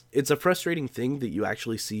it's a frustrating thing that you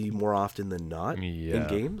actually see more often than not in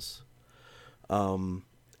games. And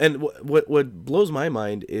what blows my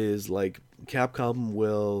mind is like Capcom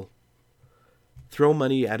will throw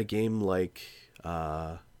money at a game like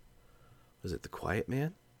was it The Quiet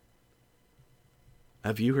Man?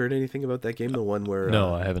 Have you heard anything about that game? The one where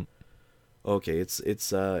no, I haven't. Okay, it's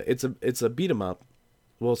a beat 'em up.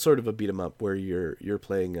 Well, sort of a beat 'em up where you're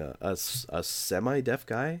playing a semi-deaf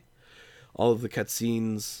guy. All of the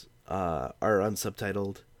cutscenes are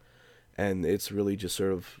unsubtitled, and it's really just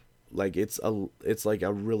sort of like it's like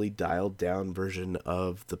a really dialed down version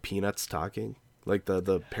of the Peanuts talking, like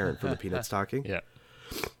the parent from the Peanuts talking. Yeah.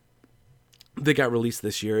 They got released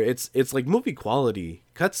this year. It's like movie quality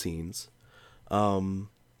cutscenes, and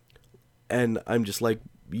I'm just like,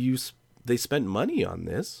 they spent money on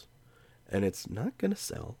this, and it's not gonna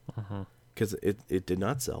sell because it did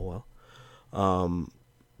not sell well.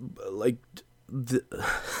 Like the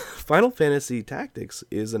Final Fantasy Tactics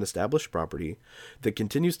is an established property that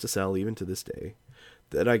continues to sell even to this day,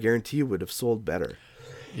 that I guarantee you would have sold better.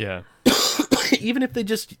 Yeah. even if they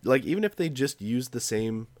just used the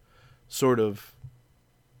same sort of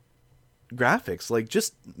graphics, like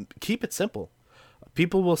just keep it simple,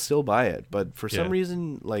 people will still buy it. But for some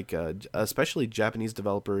reason, like especially Japanese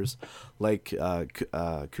developers, like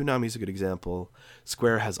Konami's a good example.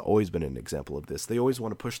 Square has always been an example of this. They always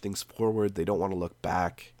want to push things forward. They don't want to look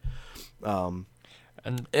back. And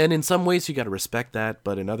in some ways you got to respect that,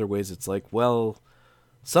 but in other ways it's like, well,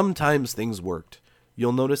 sometimes things worked.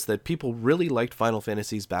 You'll notice that people really liked Final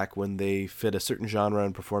Fantasies back when they fit a certain genre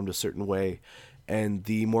and performed a certain way, and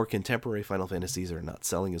the more contemporary Final Fantasies are not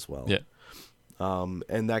selling as well. Yeah.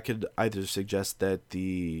 And that could either suggest that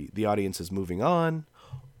the audience is moving on,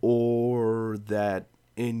 or that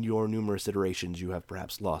in your numerous iterations you have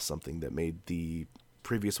perhaps lost something that made the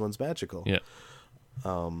previous ones magical. Yeah.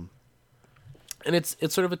 And it's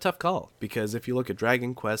sort of a tough call, because if you look at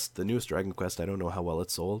Dragon Quest, the newest Dragon Quest, I don't know how well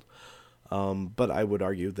it's sold. But I would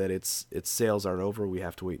argue that its sales aren't over. We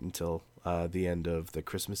have to wait until the end of the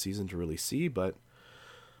Christmas season to really see. But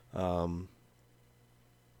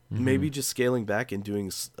maybe just scaling back and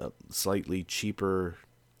doing slightly cheaper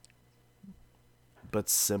but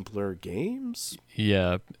simpler games.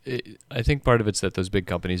 Yeah, I think part of it's that those big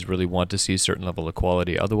companies really want to see a certain level of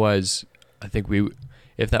quality. Otherwise, I think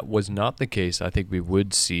if that was not the case, I think we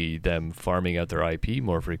would see them farming out their IP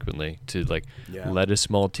more frequently to let a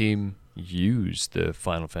small team use the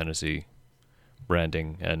Final Fantasy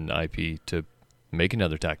branding and IP to make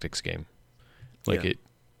another tactics game.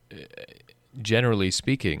 Generally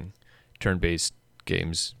speaking, turn-based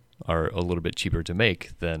games are a little bit cheaper to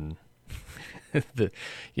make than than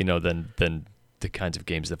the kinds of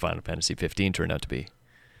games that Final Fantasy 15 turned out to be.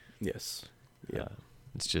 Yes. Yeah.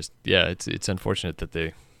 It's just it's unfortunate that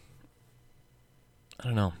they, I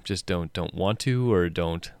don't know, just don't want to, or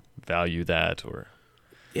don't value that, or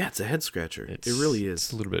it's a head scratcher. It really is.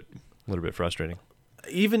 It's a little bit frustrating.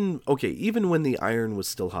 Even when the iron was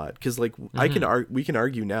still hot, because like we can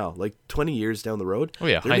argue now, like 20 years down the road,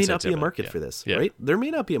 there may not be a market for this, right? There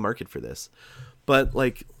may not be a market for this, but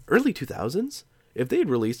like early 2000s, if they had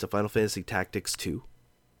released a Final Fantasy Tactics 2,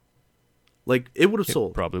 like it would have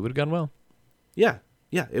sold. Probably would have gone well. Yeah,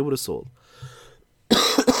 it would have sold.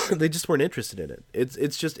 They just weren't interested in it.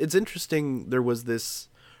 It's interesting. There was this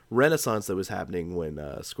renaissance that was happening when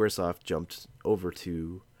Squaresoft jumped over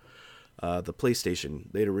to the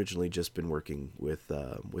PlayStation. They'd originally just been working with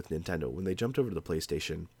Nintendo. When they jumped over to the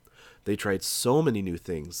PlayStation, they tried so many new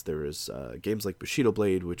things. There was games like Bushido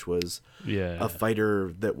Blade, which was a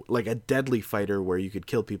fighter that, like a deadly fighter where you could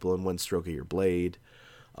kill people in one stroke of your blade.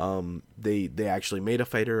 They actually made a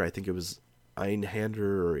fighter. I think it was Einhander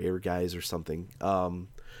or Ehrgeiz or something.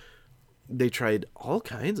 They tried all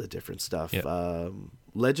kinds of different stuff.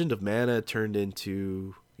 Legend of Mana turned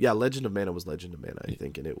into Legend of Mana was Legend of Mana, I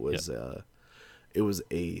think, and it was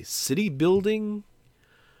a city building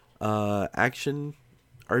action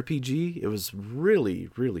RPG. It was really,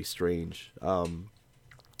 really strange.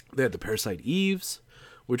 They had the Parasite Eves,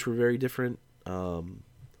 which were very different.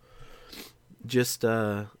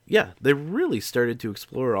 They really started to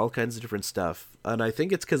explore all kinds of different stuff, and I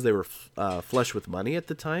think it's because they were flush with money at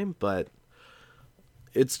the time. But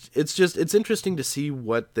it's interesting to see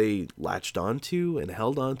what they latched onto and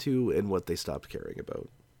held onto, and what they stopped caring about.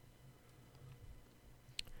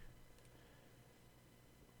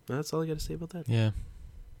 That's all I got to say about that. Yeah.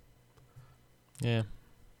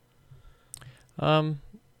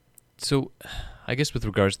 So, I guess with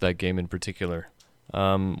regards to that game in particular,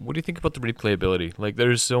 what do you think about the replayability? Like,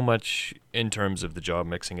 there's so much in terms of the job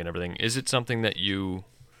mixing and everything. Is it something that you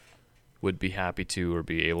would be happy to, or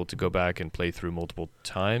be able to go back and play through multiple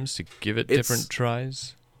times to give it different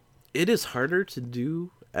tries? It is harder to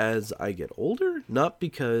do as I get older, not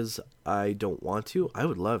because I don't want to. I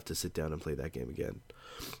would love to sit down and play that game again.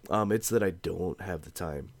 It's that I don't have the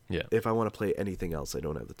time. Yeah. If I want to play anything else, I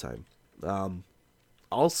don't have the time.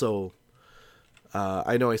 Also,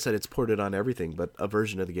 I know I said it's ported on everything, but a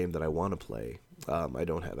version of the game that I want to play, I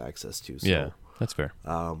don't have access to. So, yeah, that's fair.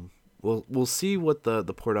 We'll see what the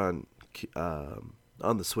port on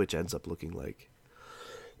the Switch ends up looking like.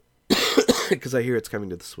 because I hear it's coming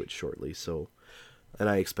to the Switch shortly. So, and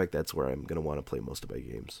I expect that's where I'm gonna want to play most of my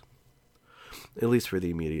games, at least for the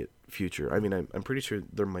immediate future. I mean, I'm pretty sure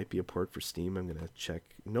there might be a port for Steam. I'm gonna check.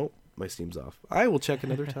 Nope, my Steam's off. I will check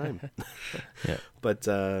another time. Yeah. But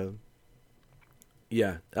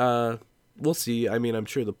yeah, we'll see. I mean, I'm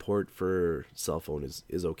sure the port for cell phone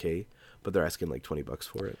is okay, but they're asking like $20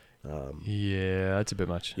 for it. Yeah, that's a bit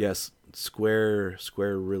much. Yes, Square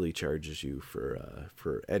really charges you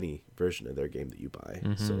for any version of their game that you buy.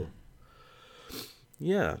 Mm-hmm. So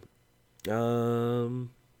yeah.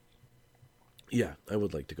 Yeah, I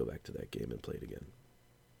would like to go back to that game and play it again.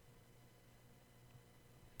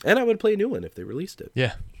 And I would play a new one if they released it.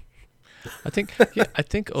 Yeah. I think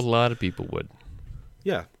a lot of people would.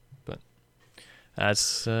 Yeah. But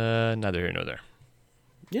that's neither here nor there.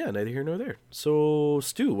 Yeah, neither here nor there. So,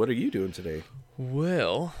 Stu, what are you doing today?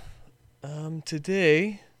 Well,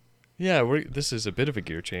 today, yeah, this is a bit of a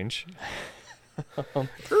gear change.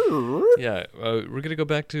 Yeah, we're gonna go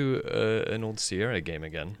back to an old Sierra game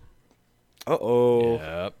again. Uh-oh.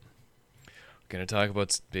 Yep. We're gonna talk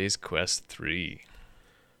about Space Quest 3.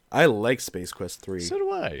 I like Space Quest 3. So do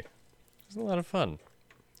I. It was a lot of fun.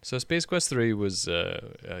 So Space Quest 3 was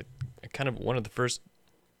kind of one of the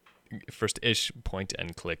first-ish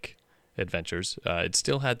point-and-click adventures. It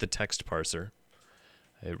still had the text parser.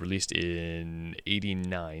 It released in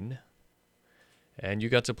 '89. And you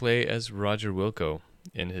got to play as Roger Wilco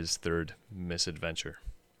in his third misadventure.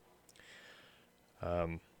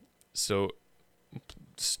 So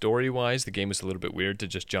story-wise, the game was a little bit weird to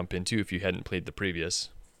just jump into if you hadn't played the previous.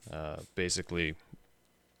 Basically,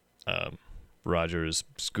 Roger is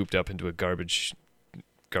scooped up into a garbage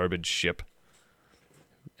ship,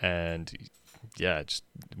 and yeah, just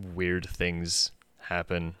weird things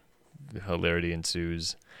happen. Hilarity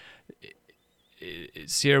ensues.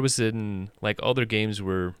 Sierra was in, like, all their games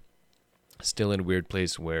were still in a weird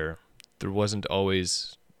place where there wasn't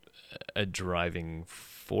always a driving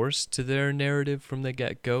force to their narrative from the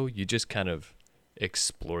get-go. You just kind of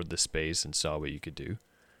explored the space and saw what you could do.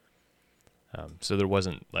 So there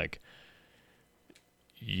wasn't, like,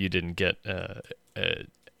 you didn't get an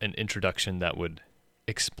introduction that would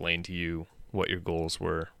explain to you what your goals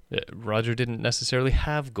were. Roger didn't necessarily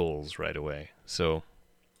have goals right away, so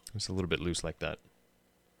it was a little bit loose like that.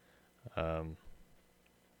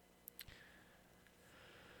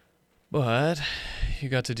 But you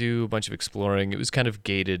got to do a bunch of exploring. It was kind of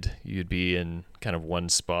gated. You'd be in kind of one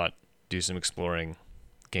spot, do some exploring,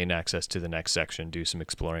 gain access to the next section, do some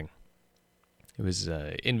exploring. It was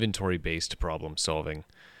inventory-based problem solving,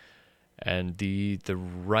 and the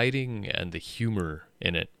writing and the humor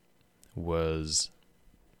in it was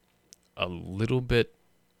a little bit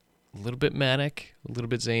manic, a little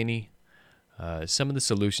bit zany. Some of the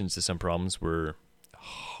solutions to some problems were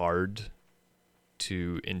hard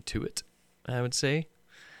to intuit, I would say,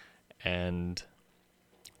 and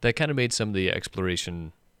that kind of made some of the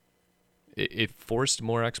exploration. It forced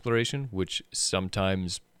more exploration, which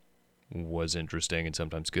sometimes was interesting and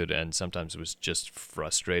sometimes good, and sometimes was just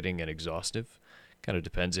frustrating and exhaustive. Kind of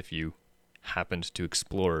depends if you happened to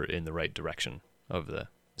explore in the right direction of the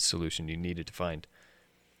solution you needed to find.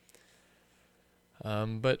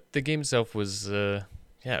 But the game itself was, it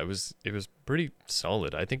was pretty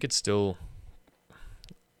solid. I think it's still,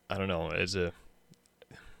 I don't know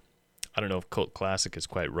if cult classic is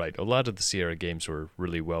quite right. A lot of the Sierra games were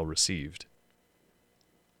really well received.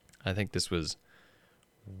 I think this was,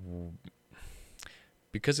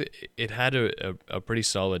 because it had a pretty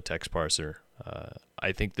solid text parser.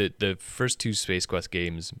 I think that the first two Space Quest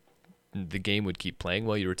games, the game would keep playing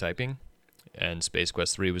while you were typing, and Space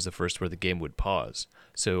Quest 3 was the first where the game would pause.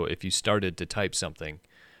 So if you started to type something,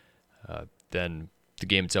 then the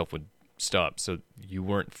game itself would stop. So you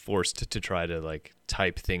weren't forced to try to, like,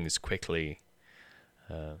 type things quickly.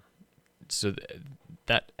 So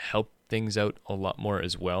that helped things out a lot more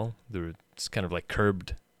as well. It's kind of like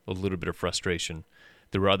curbed a little bit of frustration.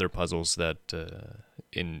 There were other puzzles that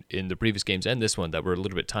in the previous games and this one that were a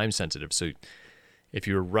little bit time sensitive. So if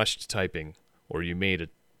you were rushed typing or you made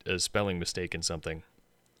a spelling mistake in something,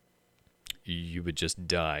 you would just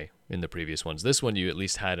die in the previous ones. This one, you at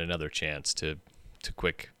least had another chance to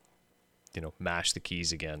quick, mash the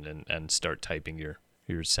keys again and start typing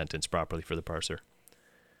your sentence properly for the parser.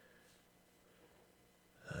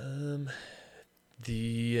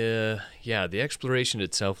 The exploration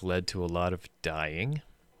itself led to a lot of dying,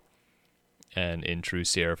 and in true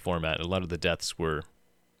Sierra format, a lot of the deaths were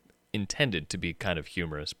intended to be kind of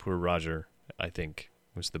humorous. Poor Roger, I think,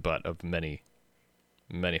 was the butt of many,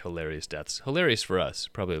 many hilarious deaths. Hilarious for us,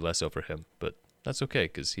 probably less so for him, but that's okay,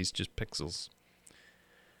 because he's just pixels.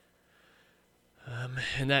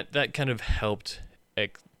 And that kind of helped.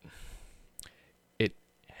 It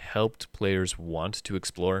helped players want to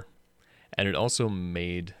explore, and it also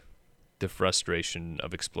made the frustration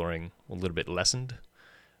of exploring a little bit lessened,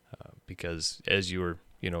 because as you were,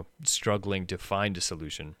 struggling to find a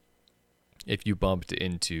solution, if you bumped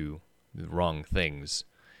into the wrong things,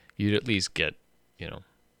 you'd at least get,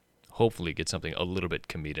 hopefully get something a little bit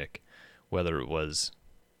comedic, whether it was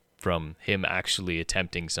from him actually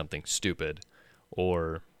attempting something stupid,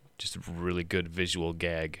 or just a really good visual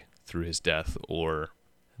gag through his death, or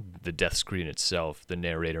the death screen itself. The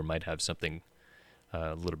narrator might have something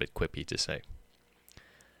a little bit quippy to say.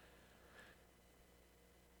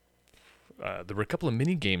 There were a couple of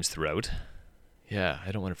mini games throughout. Yeah,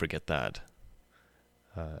 I don't want to forget that.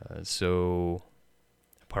 So,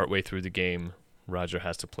 partway through the game, Roger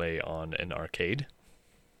has to play on an arcade,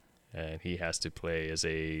 and he has to play as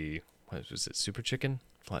a, what was it, super chicken?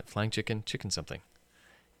 Flying chicken? Chicken something.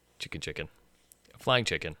 Chicken. A flying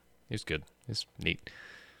chicken. He's good. He's neat.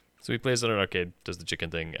 So he plays on an arcade, does the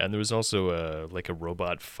chicken thing, and there was also a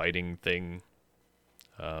robot fighting thing,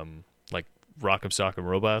 like Rock'em Sock'em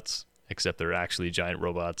Robots, except they're actually giant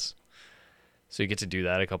robots. So you get to do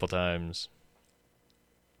that a couple times.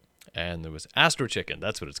 And there was Astro Chicken.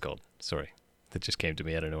 That's what it's called. Sorry. That just came to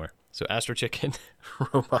me out of nowhere. So Astro Chicken,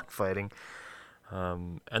 robot fighting.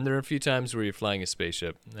 And there are a few times where you're flying a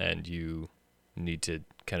spaceship and you need to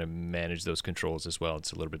kind of manage those controls as well.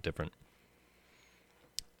 It's a little bit different.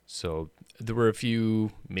 So there were a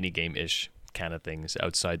few minigame-ish kind of things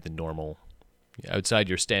outside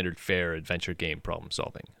your standard fare adventure game problem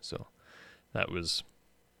solving. So that was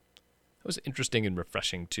interesting and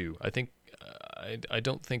refreshing too. I think I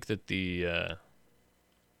don't think that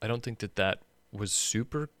that was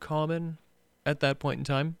super common at that point in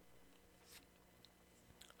time.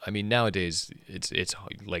 I mean, nowadays it's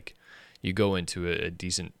like you go into a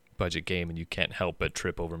decent budget game and you can't help but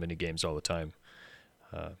trip over mini games all the time.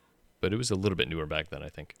 But it was a little bit newer back then, I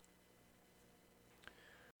think.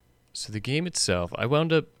 So the game itself, I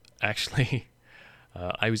wound up actually,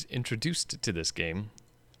 I was introduced to this game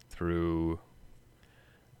through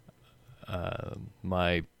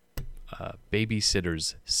my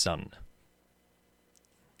babysitter's son.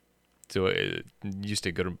 So I used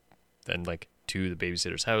to go to the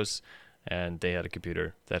babysitter's house, and they had a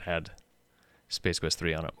computer that had Space Quest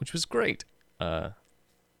 3 on it, which was great.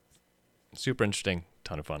 Super interesting,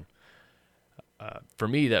 ton of fun. For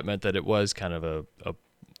me, that meant that it was kind of a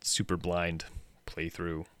super blind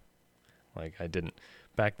playthrough.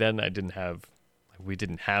 Back then we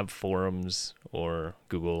didn't have forums or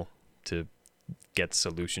Google to get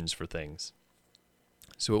solutions for things.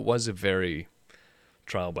 So it was a very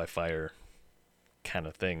trial by fire kind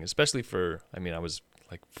of thing, especially I was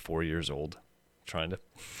like 4 years old trying to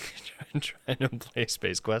play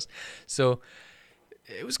Space Quest. So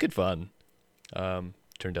it was good fun. Turned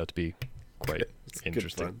out to be quite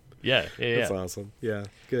interesting. Yeah. That's awesome. Yeah,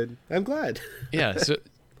 good. I'm glad. Yeah,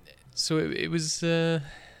 so it was it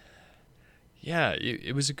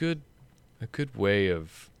was a good way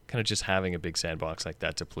of kind of just having a big sandbox like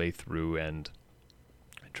that to play through and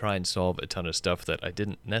try and solve a ton of stuff that I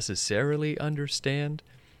didn't necessarily understand.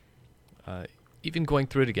 Even going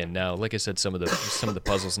through it again now, like I said, some of the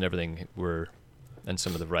puzzles and everything and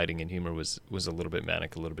some of the writing and humor was a little bit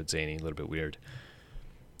manic, a little bit zany, a little bit weird.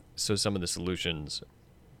 So some of the solutions,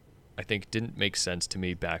 I think, didn't make sense to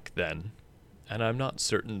me back then, and I'm not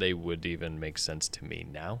certain they would even make sense to me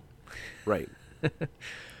now. Right.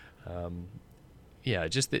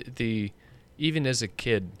 Just the even as a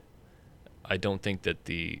kid, I don't think that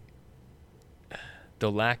the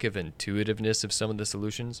lack of intuitiveness of some of the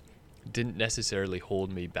solutions didn't necessarily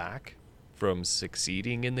hold me back from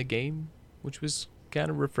succeeding in the game, which was kind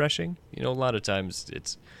of refreshing. A lot of times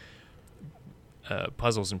it's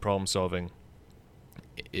puzzles and problem solving.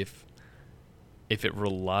 If it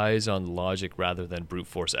relies on logic rather than brute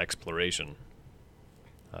force exploration,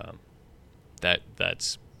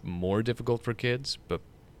 that's more difficult for kids. But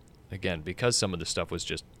again, because some of the stuff was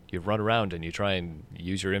just you run around and you try and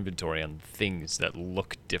use your inventory on things that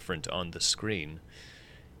look different on the screen.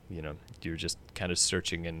 You're just kind of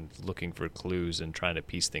searching and looking for clues and trying to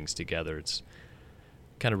piece things together. It's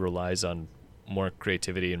kind of relies on more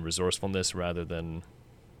creativity and resourcefulness rather than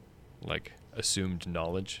like assumed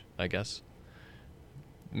knowledge, I guess.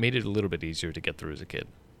 Made it a little bit easier to get through as a kid.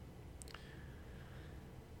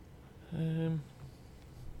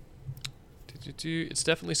 It's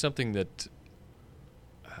definitely something that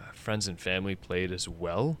friends and family played as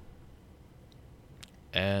well,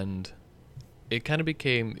 and it kind of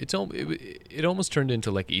became it almost turned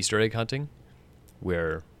into like Easter egg hunting,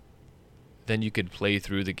 where then you could play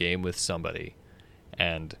through the game with somebody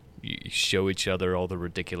and you show each other all the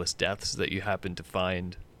ridiculous deaths that you happen to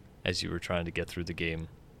find as you were trying to get through the game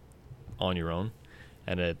on your own.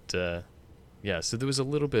 And so there was a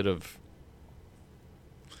little bit of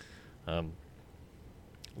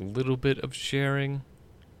sharing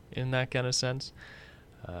in that kind of sense.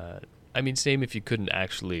 I mean, same if you couldn't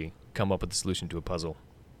actually come up with a solution to a puzzle.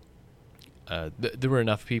 There were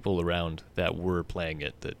enough people around that were playing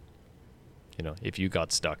it that, if you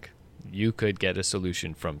got stuck, you could get a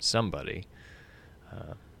solution from somebody.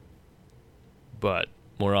 But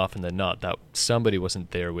more often than not, that somebody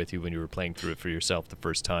wasn't there with you when you were playing through it for yourself the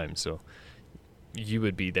first time. So you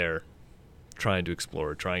would be there trying to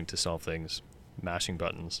explore, trying to solve things, mashing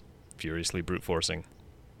buttons, furiously brute forcing,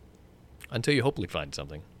 until you hopefully find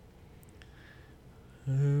something.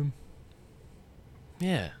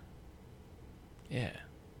 Yeah.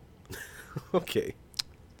 Okay.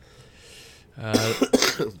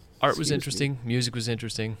 Art was interesting. Music was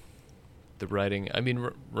interesting. The writing. I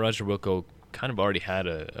mean, Roger Wilco kind of already had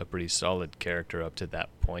a pretty solid character up to that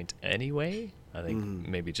point anyway. I think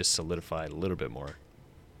maybe just solidified a little bit more.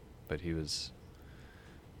 But he was,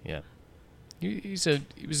 he was an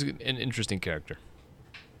interesting character.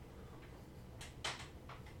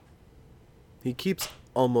 He keeps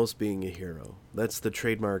almost being a hero. That's the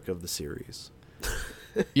trademark of the series.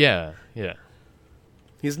 Yeah.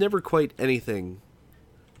 He's never quite anything,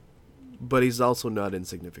 but he's also not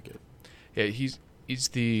insignificant. Yeah, he's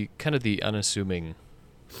the kind of the unassuming,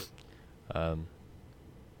 not,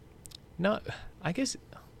 I guess,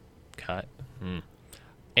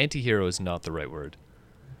 anti-hero is not the right word.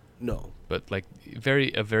 No. But like a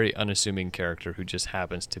very unassuming character who just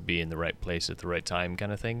happens to be in the right place at the right time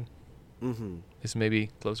kind of thing. Mm-hmm. Is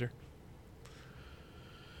maybe closer.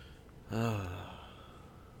 Wow.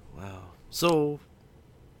 So,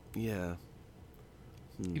 yeah.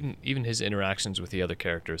 Even his interactions with the other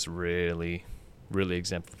characters really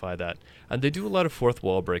exemplify that. And they do a lot of fourth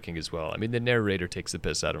wall breaking as well. I mean, the narrator takes the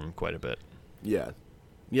piss out of him quite a bit. Yeah.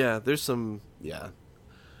 Yeah, there's some,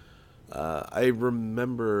 I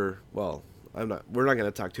remember, well, we're not going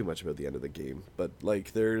to talk too much about the end of the game, but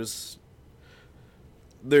like there's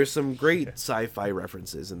some great sci-fi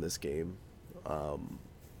references in this game.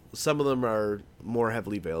 Some of them are more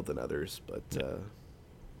heavily veiled than others, but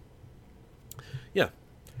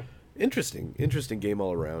interesting game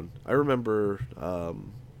all around. I remember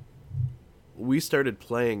we started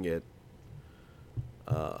playing it,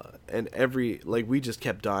 and we just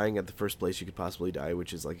kept dying at the first place you could possibly die,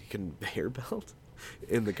 which is like a conveyor belt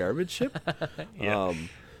in the garbage ship. Yeah.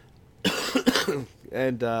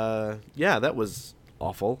 And that was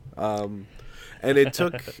awful. And it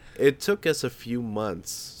took us a few months.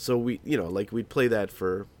 So we'd play that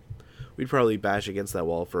we'd probably bash against that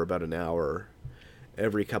wall for about an hour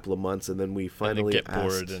every couple of months, and then we finally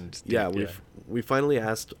we finally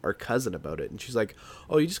asked our cousin about it, and she's like,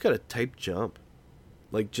 "Oh, you just gotta type jump,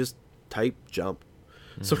 like just type jump."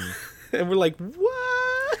 Mm-hmm. So, and we're like,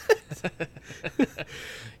 "What?"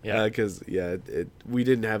 Because we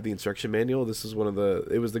didn't have the instruction manual. This is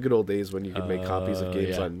it was the good old days when you could make copies of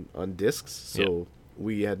games on discs. So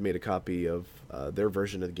we had made a copy of their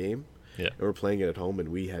version of the game, and we're playing it at home, and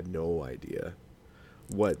we had no idea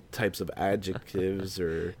what types of adjectives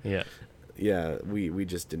or we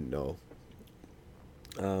just didn't know.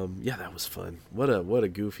 That was fun. What a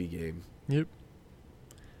goofy game. Yep.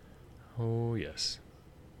 Oh yes.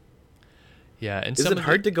 Yeah, and is it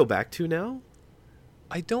hard to go back to now?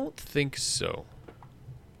 I don't think so.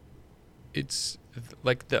 It's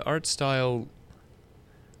like the art style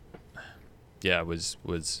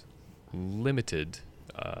was limited.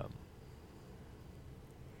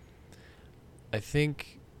 I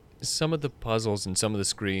think some of the puzzles and some of the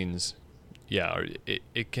screens,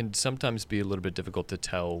 it can sometimes be a little bit difficult to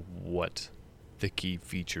tell what the key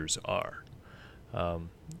features are.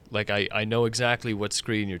 I know exactly what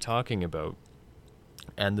screen you're talking about,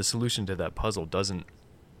 and the solution to that puzzle doesn't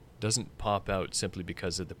pop out simply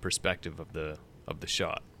because of the perspective of the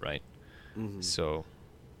shot, right? Mm-hmm. So,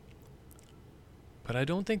 but I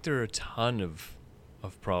don't think there are a ton of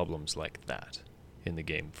problems like that in the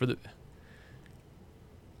game.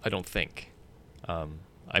 I don't think.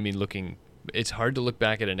 I mean, it's hard to look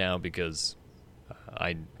back at it now because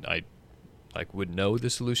I would know the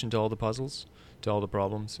solution to all the puzzles, to all the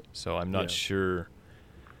problems. So I'm not sure.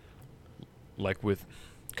 Like with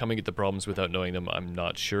coming at the problems without knowing them, I'm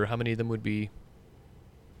not sure how many of them would be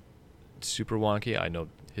super wonky. I know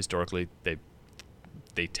historically they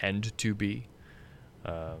tend to be.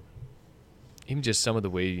 Even just some of the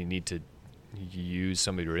way you need to use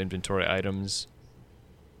some of your inventory items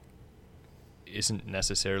isn't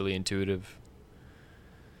necessarily intuitive.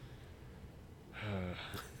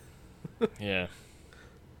 Yeah.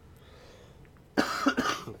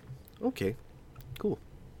 Okay. Cool.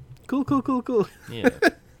 Cool. Yeah.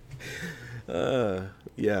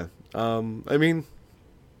 Yeah. I mean,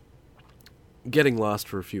 getting lost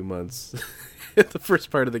for a few months the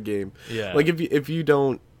first part of the game. Yeah. Like if you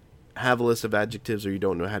don't have a list of adjectives or you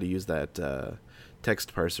don't know how to use that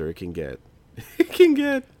text parser, it can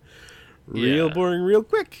get real Yeah. boring real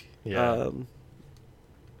quick. Yeah.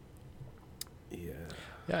 Yeah.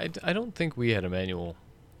 Yeah, I don't think we had a manual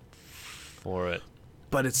for it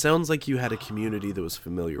But it sounds like you had a community that was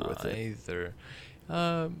familiar with it. either.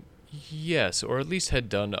 Yes, or at least had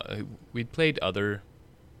done. We'd played other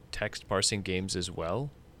text parsing games as well,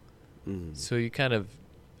 Mm. so you kind of,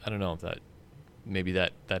 I don't know if that maybe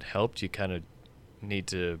that helped. You kind of need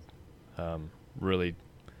to really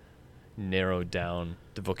narrow down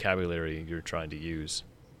the vocabulary you're trying to use,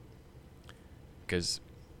 because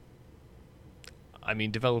I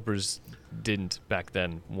mean, developers didn't back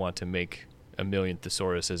then want to make a million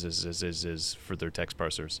thesauruses for their text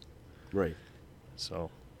parsers. Right.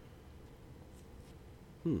 So,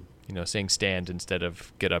 Hmm. saying stand instead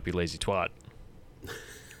of get up, you lazy twat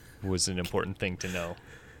was an important thing to know.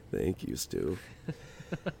 Thank you, Stu.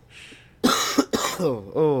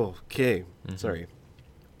 Oh, okay. Mhm. Sorry.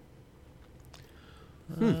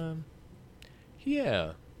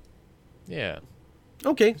 Yeah. Yeah.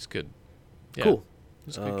 Okay. It's good. Yeah. Cool.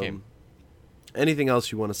 It's a good game. Anything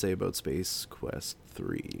else you want to say about Space Quest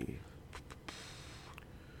 3?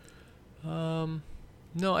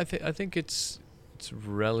 No, I think it's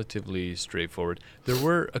relatively straightforward. There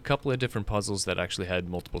were a couple of different puzzles that actually had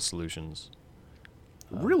multiple solutions.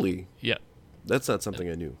 Really? Yeah. That's not something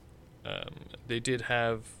I knew. They did,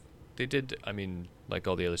 I mean, like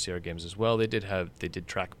all the other CR games as well, they did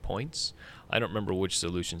track points. I don't remember which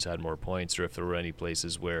solutions had more points or if there were any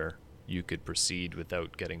places where you could proceed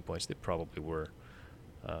without getting points. They probably were.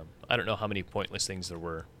 I don't know how many pointless things there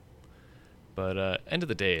were. But end of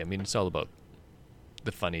the day, I mean, it's all about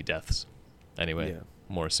the funny deaths. Anyway, Yeah.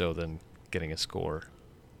 more so than getting a score.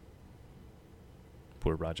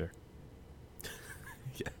 Poor Roger.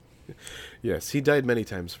 Yes, he died many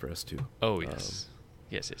times for us, too. Oh, yes.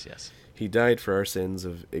 Yes. He died for our sins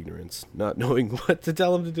of ignorance, not knowing what to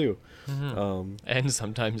tell him to do. Mhm. And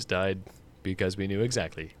sometimes died because we knew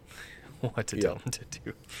exactly what to tell him to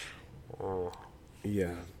do.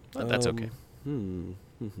 Yeah. But that's okay.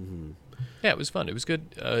 Yeah, it was fun. It was good.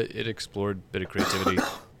 It explored a bit of creativity.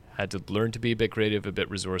 Had to learn to be a bit creative, a bit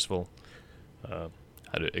resourceful. How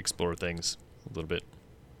to explore things a little bit.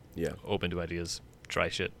 Yeah. Open to ideas. Try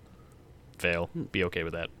shit. Fail. Be okay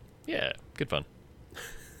with that. Yeah, good fun.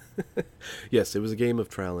 Yes, it was a game of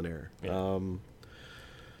trial and error. Yeah.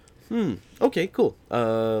 Okay, cool.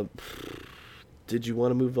 Did you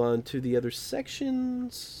want to move on to the other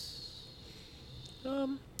sections?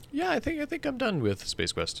 Yeah, I think I'm done with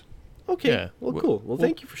Space Quest. Okay. Yeah. Well, Well- cool. Well, well-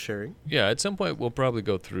 thank you for sharing. Yeah, at some point we'll probably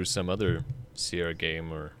go through some other CR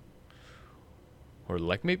game or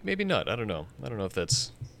like maybe not. I don't know. I don't know if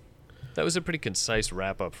that was a pretty concise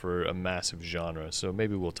wrap up for a massive genre. So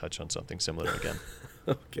maybe we'll touch on something similar again.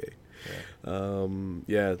 Okay.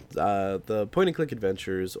 Yeah. The point and click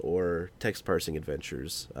adventures or text parsing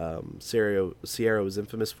adventures. Sierra was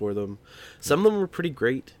infamous for them. Some of them were pretty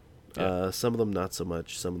great. Yeah. Some of them not so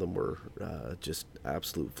much. Some of them were just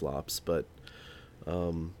absolute flops. But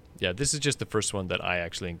Yeah, this is just the first one that I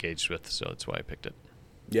actually engaged with, so that's why I picked it.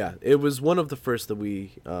 yeah, it was one of the first that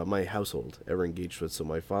we, my household, ever engaged with. So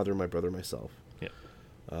my father, my brother, myself. Yeah.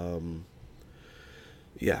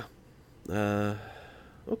 Yeah.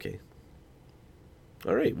 Okay.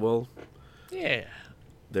 All right. Well, Yeah.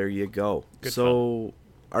 there you go. Good So,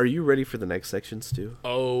 are you ready for the next section, Stu?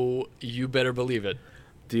 Oh, you better believe it.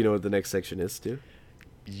 Do you know what the next section is, Stu?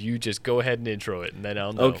 You just go ahead and intro it, and then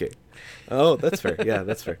I'll know. Okay. Oh, that's fair. Yeah,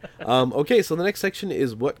 that's fair. Okay, so the next section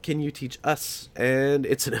is what can you teach us? And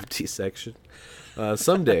it's an empty section.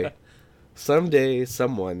 Someday,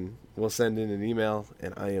 someone will send in an email,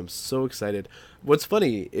 and I am so excited. What's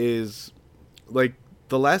funny is, like,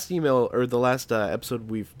 the last email or the last episode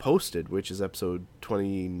we've posted, which is episode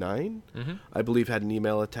 29, Mm-hmm. I believe had an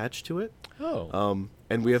email attached to it. Oh.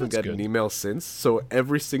 And we haven't That's gotten an good. email since. So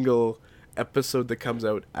every single episode that comes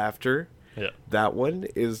out after Yeah. that one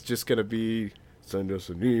is just going to be send us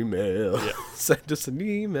an email. Yeah. Send us an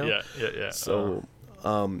email. Yeah. So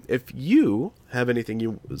If you have anything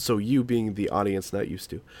you being the audience, not used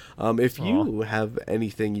to, if you have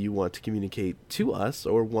anything you want to communicate to us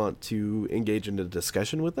or want to engage in a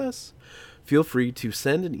discussion with us, feel free to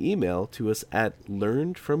send an email to us at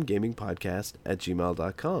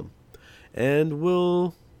learnedfromgamingpodcast@gmail.com, and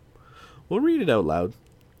we'll read it out loud.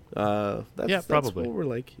 That's probably. what we're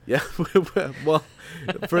like. Yeah. Well,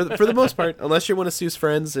 for the most part, unless you're one of Stu's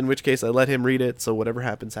friends, in which case I let him read it. So whatever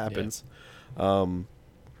happens, happens. Yeah.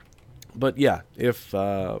 But yeah, if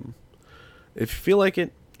you feel like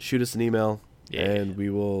it, shoot us an email, and we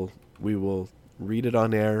will read it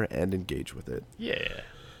on air and engage with it. Yeah.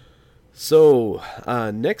 So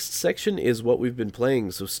next section is what we've been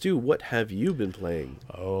playing. So Stu, what have you been playing?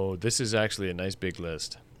 Oh, this is actually a nice big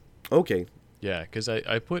list. Okay. Yeah, because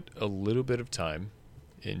I put a little bit of time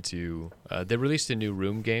into... they released a new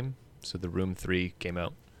Room game, so the Room 3 came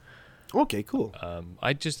out. Okay, cool.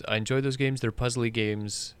 I enjoy those games. They're puzzly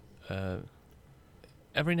games.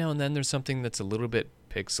 Every now and then there's something that's a little bit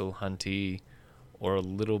pixel hunty or a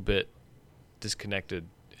little bit disconnected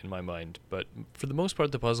in my mind. But for the most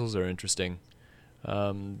part, the puzzles are interesting.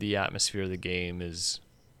 The atmosphere of the game is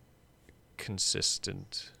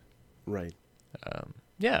consistent. Right.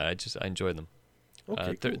 Yeah, I enjoy them.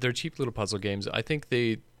 Okay, cool. They're cheap little puzzle games. I think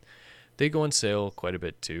they go on sale quite a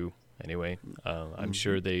bit too. Anyway, I'm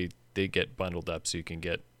sure they get bundled up so you can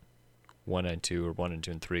get 1 and 2 or 1 and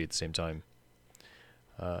 2 and 3 at the same time.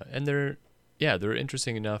 And they're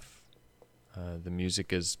interesting enough. The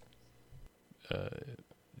music is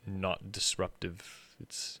not disruptive.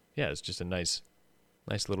 It's just a nice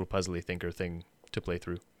little puzzly thinker thing to play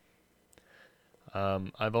through.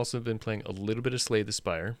 I've also been playing a little bit of Slay the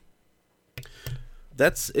Spire.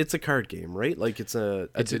 It's a card game, right? Like it's a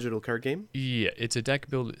digital card game? Yeah, it's a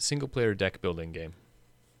single player deck building game.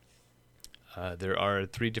 There are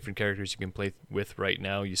 3 different characters you can play with right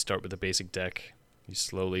now. You start with a basic deck. You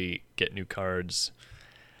slowly get new cards.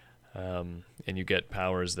 And you get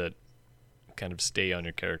powers that kind of stay on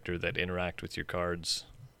your character that interact with your cards.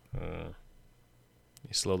 You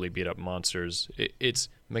slowly beat up monsters. It's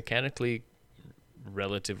mechanically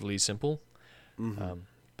relatively simple,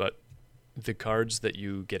 but the cards that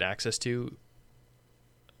you get access to,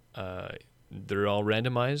 they're all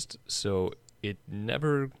randomized, so it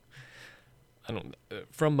never...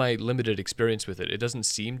 from my limited experience with it, it doesn't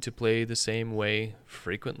seem to play the same way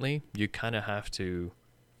frequently. You kind of have to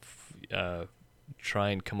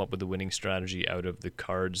try and come up with a winning strategy out of the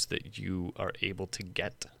cards that you are able to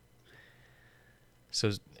get.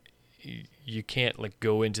 So you can't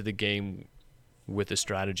go into the game with a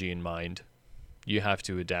strategy in mind. You have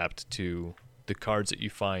to adapt to the cards that you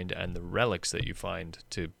find and the relics that you find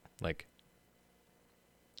to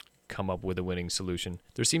come up with a winning solution.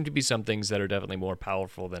 There seem to be some things that are definitely more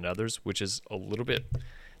powerful than others, which is a little bit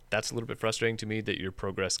frustrating to me, that your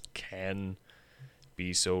progress can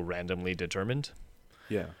be so randomly determined.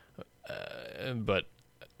 Yeah. But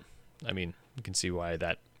I mean, you can see why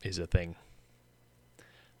that is a thing.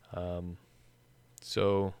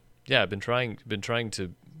 So yeah, I've been trying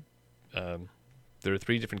to. There are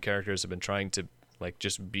 3 different characters. I've been trying to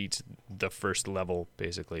just beat the first level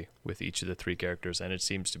basically with each of the 3 characters, and it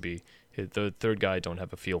seems to be the third guy I don't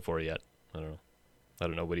have a feel for yet. I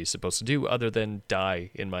don't know what he's supposed to do other than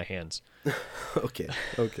die in my hands. Okay.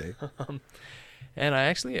 And I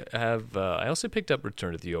actually have. I also picked up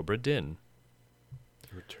Return of the Obra Dinn.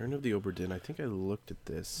 Return of the Obra Dinn. I think I looked at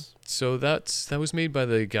this. So that was made by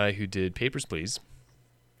the guy who did Papers, Please.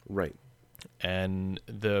 Right. And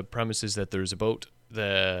the premise is that there's a boat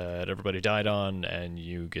that everybody died on, and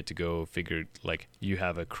you get to go figure, you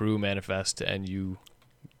have a crew manifest, and you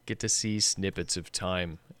get to see snippets of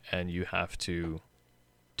time, and you have to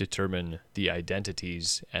determine the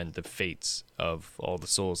identities and the fates of all the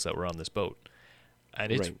souls that were on this boat.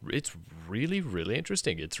 And it's really, really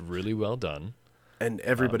interesting. It's really well done. And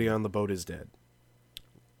everybody on the boat is dead,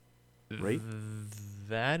 right?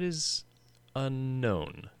 That is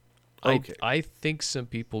unknown. Okay. I think some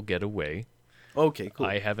people get away. Okay, cool.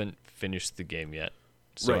 I haven't finished the game yet,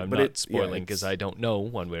 so right, I'm not spoiling because I don't know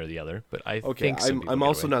one way or the other. But I think some people I'm get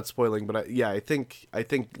also away. not spoiling, but I think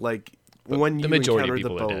But when the you majority encounter of the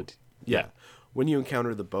people are boat, dead. yeah, when you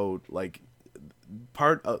encounter the boat,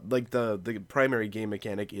 part the primary game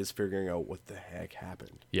mechanic is figuring out what the heck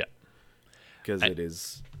happened. Yeah, because it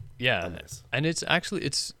is. Yeah, a mess. And it's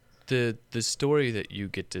the story that you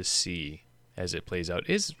get to see as it plays out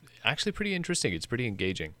is actually pretty interesting. It's pretty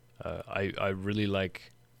engaging. I really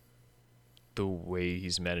like the way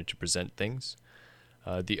he's managed to present things.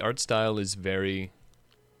 The art style is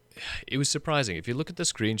it was surprising. If you look at the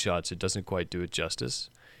screenshots, it doesn't quite do it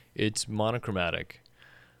justice. It's monochromatic.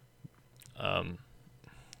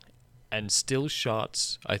 And still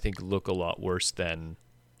shots, I think, look a lot worse than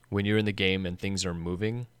when you're in the game and things are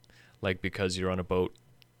moving. Like, because you're on a boat,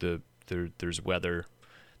 there's weather,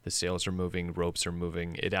 the sails are moving, ropes are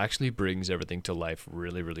moving. It actually brings everything to life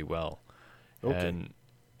really, really well. Okay.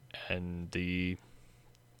 And the,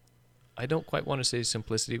 I don't quite want to say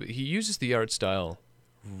simplicity, but he uses the art style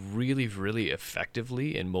really, really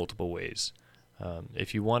effectively in multiple ways.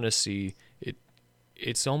 If you want to see it,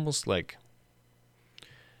 it's almost like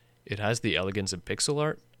it has the elegance of pixel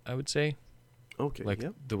art, I would say. Okay. Like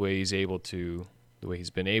Yep. the way he's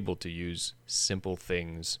been able to use simple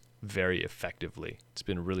things very effectively. It's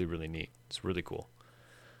been really, really neat. It's really cool.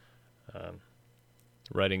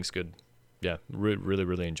 Writing's good. Yeah, really,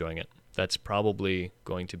 really enjoying it. That's probably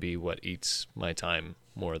going to be what eats my time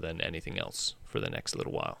more than anything else for the next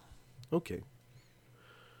little while. Okay.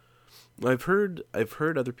 I've heard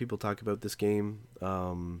other people talk about this game.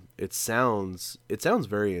 It sounds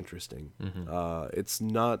very interesting.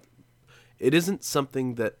 Mm-hmm. It isn't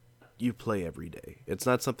something that you play every day. It's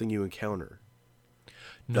not something you encounter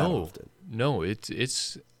that often. No,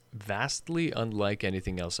 it's vastly unlike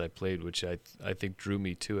anything else I played, which I think drew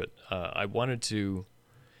me to it. I wanted to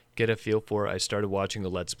get a feel for it. I started watching the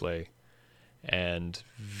Let's Play, and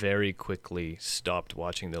very quickly stopped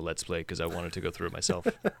watching the Let's Play because I wanted to go through it myself.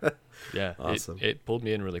 Yeah, Awesome. It pulled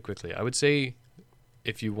me in really quickly. I would say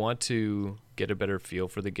if you want to get a better feel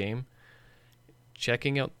for the game,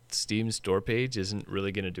 checking out Steam's store page isn't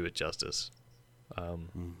really going to do it justice.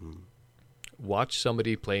 Watch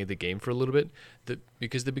somebody play the game for a little bit,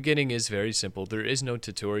 because the beginning is very simple. There is no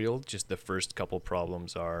tutorial, just the first couple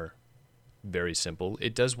problems are very simple.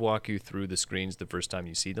 It does walk you through the screens the first time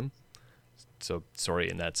you see them. So, sorry,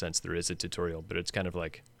 in that sense, there is a tutorial, but it's kind of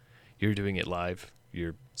like you're doing it live.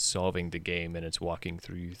 You're solving the game, and it's walking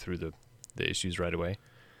you through the issues right away.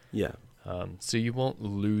 Yeah. So you won't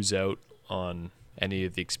lose out on any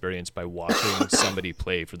of the experience by watching somebody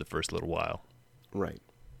play for the first little while. Right.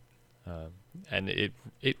 And it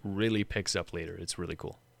really picks up later. It's really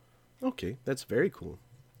cool. Okay, that's very cool.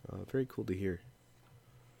 Very cool to hear.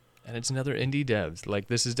 And it's another indie dev. Like,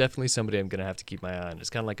 this is definitely somebody I'm going to have to keep my eye on.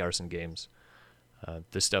 It's kind of like Arson Games.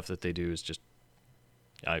 The stuff that they do is just,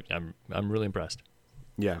 I'm really impressed.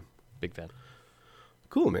 Yeah. Big fan.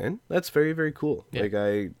 Cool, man. That's very, very cool. Yeah.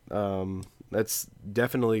 Like that's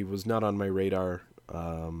definitely was not on my radar.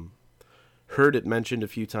 Heard it mentioned a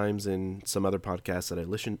few times in some other podcasts that I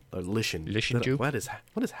listened to. What is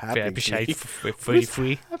happening? What is happening?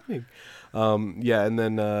 Yeah, and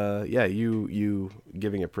then you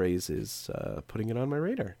giving it praise is putting it on my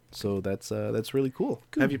radar. So that's really cool.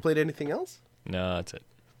 Have you played anything else? No, that's it.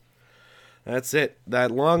 That's it.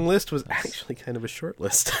 That long list was actually kind of a short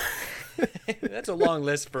list. That's a long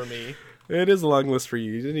list for me. It is a long list for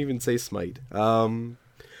you. You didn't even say Smite. I'm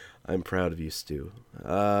proud of you, Stu.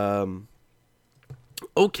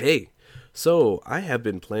 Okay, so I have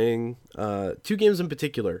been playing two games in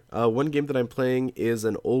particular. One game that I'm playing is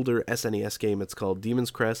an older SNES game. It's called Demon's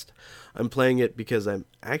Crest. I'm playing it because I'm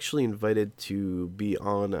actually invited to be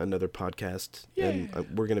on another podcast, and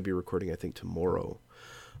we're going to be recording, I think, tomorrow.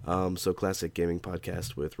 So classic gaming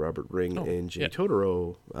podcast with Robert Ring and Jay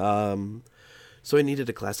Totoro. So I needed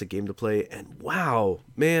a classic game to play, and wow,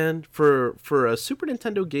 man, for a Super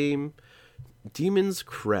Nintendo game, Demon's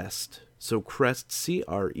Crest. So Crest,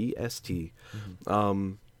 Crest.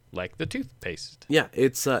 Like the toothpaste. Yeah,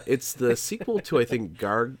 it's the sequel to, I think,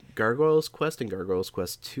 Gargoyle's Quest and Gargoyle's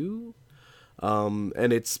Quest 2.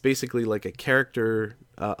 And it's basically like a character,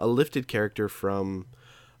 a lifted character from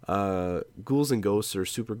Ghouls and Ghosts or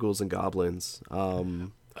Super Ghouls and Goblins.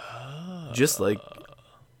 Just like,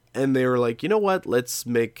 and they were like, you know what? Let's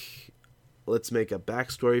make a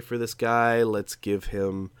backstory for this guy. Let's give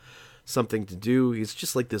him something to do. He's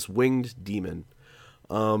just like this winged demon.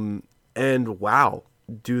 And wow,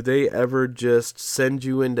 do they ever just send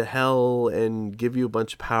you into hell and give you a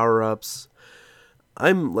bunch of power-ups?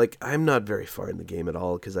 I'm not very far in the game at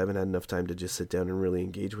all because I haven't had enough time to just sit down and really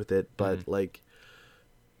engage with it. But like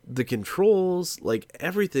the controls, like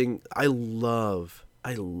everything, I love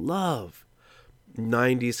 90s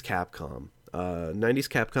Capcom. 90s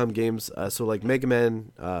Capcom games. So like Mega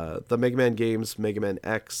Man, the Mega Man games, Mega Man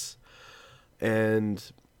X,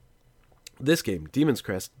 and this game, Demon's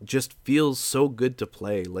Crest, just feels so good to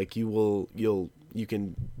play. Like you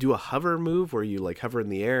can do a hover move where you like hover in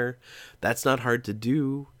the air. That's not hard to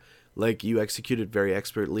do. Like you execute it very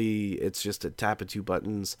expertly. It's just a tap of two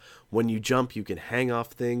buttons. When you jump, you can hang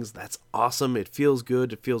off things. That's awesome. It feels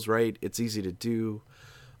good. It feels right. It's easy to do.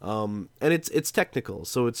 And it's technical.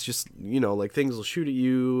 So it's just, like things will shoot at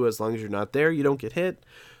you as long as you're not there. You don't get hit.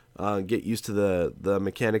 get used to the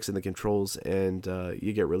mechanics and the controls, and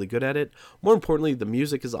you get really good at it. More importantly, the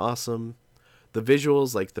music is awesome. The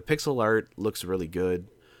visuals, like the pixel art, looks really good.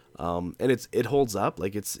 And it holds up.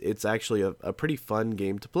 Like it's actually a pretty fun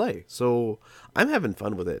game to play. So I'm having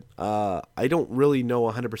fun with it. I don't really know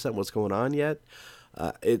 100% what's going on yet.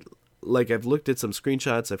 I've looked at some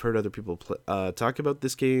screenshots. I've heard other people talk about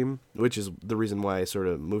this game, which is the reason why I sort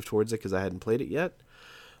of moved towards it, because I hadn't played it yet.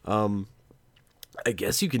 I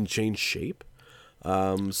guess you can change shape.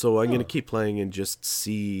 So I'm gonna keep playing and just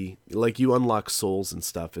see, like, you unlock souls and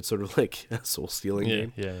stuff. It's sort of like a soul stealing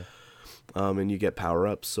game. Yeah. And you get power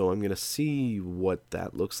ups. So I'm gonna see what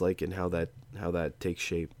that looks like and how that takes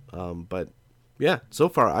shape. But yeah, so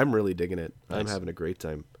far I'm really digging it. Nice. I'm having a great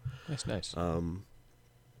time. Nice.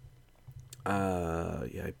 Yeah,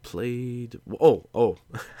 I played. Oh,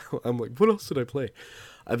 I'm like, what else did I play?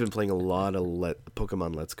 I've been playing a lot of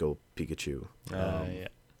Pokemon Let's Go Pikachu. Yeah.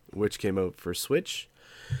 Which came out for Switch.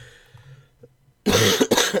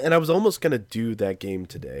 And I was almost going to do that game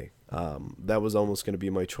today. That was almost going to be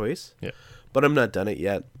my choice. Yeah. But I'm not done it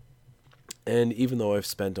yet. And even though I've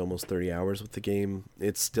spent almost 30 hours with the game,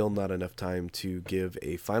 it's still not enough time to give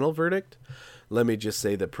a final verdict. Let me just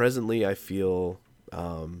say that presently I feel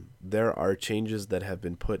there are changes that have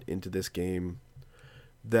been put into this game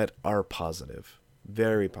that are positive.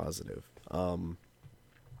 Very positive.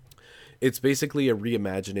 It's basically a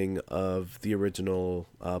reimagining of the original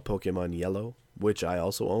Pokemon Yellow, which I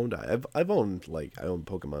also owned. I own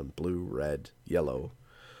Pokemon Blue, Red, Yellow.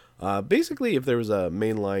 Basically, if there was a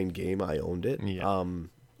mainline game, I owned it. Yeah.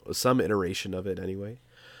 Some iteration of it, anyway.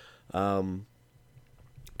 And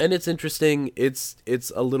it's interesting. It's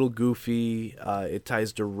a little goofy. It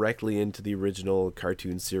ties directly into the original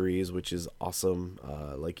cartoon series, which is awesome.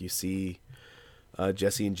 Like you see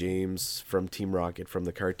Jesse and James from Team Rocket from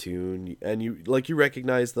the cartoon, and you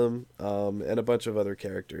recognize them, and a bunch of other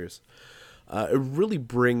characters. It really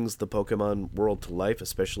brings the Pokemon world to life,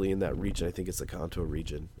 especially in that region. I think it's the Kanto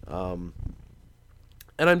region. And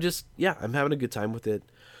I'm having a good time with it.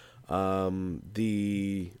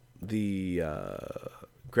 The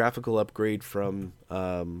graphical upgrade from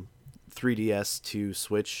 3DS to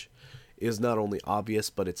Switch is not only obvious,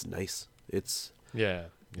 but it's nice. It's Yeah.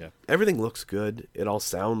 everything looks good. It all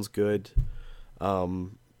sounds good.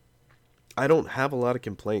 I don't have a lot of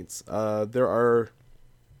complaints.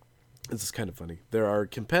 This is kind of funny. There are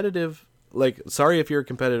competitive, sorry if you're a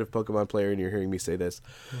competitive Pokemon player and you're hearing me say this.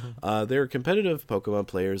 Mm-hmm. There are competitive Pokemon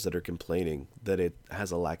players that are complaining that it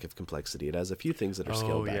has a lack of complexity. It has a few things that are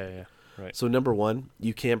scaled back. Yeah. Right. So number one,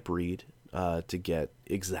 you can't breed to get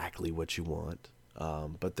exactly what you want.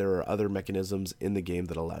 But there are other mechanisms in the game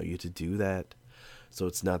that allow you to do that. So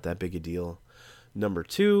it's not that big a deal. Number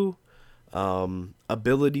two,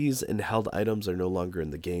 abilities and held items are no longer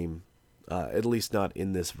in the game. At least not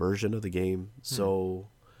in this version of the game. So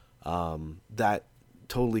that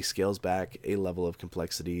totally scales back a level of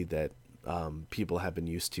complexity that people have been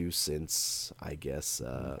used to since, I guess,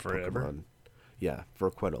 Forever. Pokemon. Yeah, for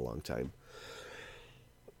quite a long time.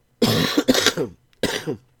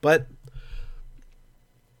 But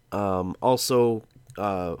also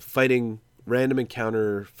random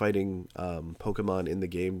encounter fighting Pokemon in the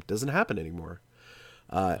game doesn't happen anymore.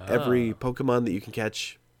 Every Pokemon that you can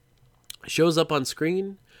catch shows up on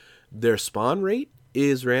screen. Their spawn rate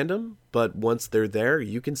is random, but once they're there,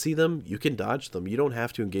 you can see them, you can dodge them. You don't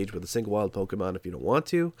have to engage with a single wild Pokemon if you don't want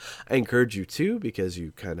to. I encourage you to, because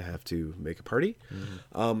you kind of have to make a party.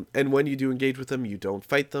 Mm-hmm. And when you do engage with them, you don't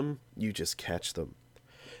fight them, you just catch them.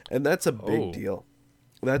 And that's a big deal.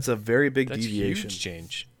 That's a very big deviation. Huge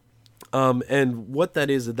change. And what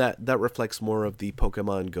that is, that reflects more of the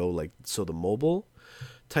Pokemon Go, the mobile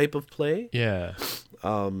type of play. Yeah.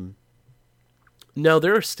 Now,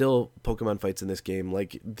 there are still Pokemon fights in this game.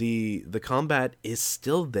 The combat is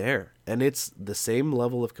still there, and it's the same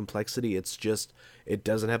level of complexity. It's just, it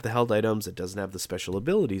doesn't have the held items, it doesn't have the special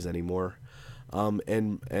abilities anymore.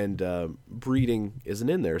 And breeding isn't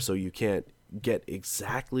in there, so you can't get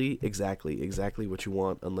exactly what you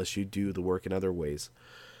want unless you do the work in other ways.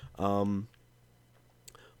 But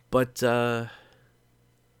I'm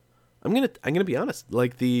gonna be honest.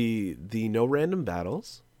 The no random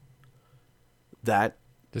battles that's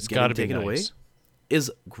got to be taken away nice.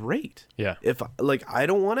 is great. Yeah. If I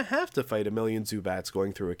don't want to have to fight a million Zubats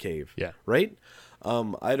going through a cave. Yeah. Right.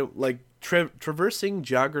 I don't traversing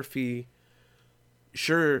geography.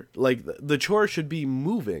 Sure, the chore should be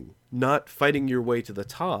moving, not fighting your way to the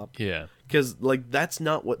top. Yeah. Because that's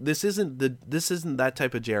not what this isn't. This isn't that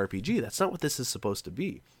type of JRPG. That's not what this is supposed to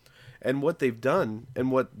be. And what they've done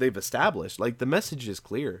and what they've established, like the message is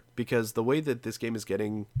clear, because the way that this game is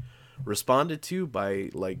getting responded to by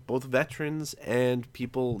like both veterans and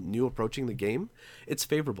people new approaching the game, it's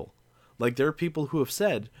favorable. Like there are people who have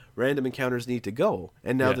said random encounters need to go,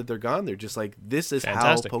 and now that they're gone, they're just like, this is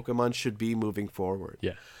Fantastic. how Pokemon should be moving forward.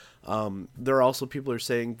 Yeah. There are also people who are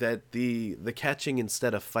saying that the catching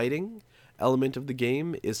instead of fighting element of the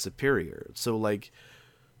game is superior. So like,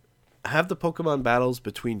 have the Pokemon battles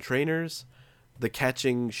between trainers. The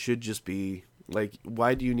catching should just be like,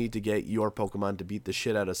 why do you need to get your Pokemon to beat the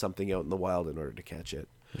shit out of something out in the wild in order to catch it?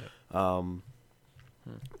 Yeah.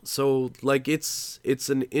 So like it's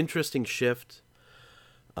an interesting shift.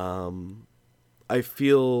 I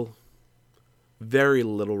feel very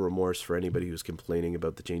little remorse for anybody who's complaining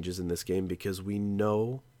about the changes in this game, because we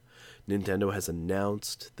know Nintendo has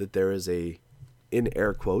announced that there is a, in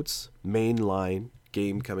air quotes, mainline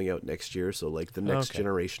game coming out next year. So like the next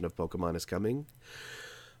generation of Pokemon is coming.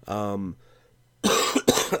 A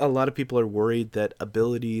lot of people are worried that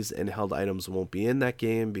abilities and held items won't be in that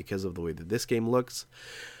game because of the way that this game looks.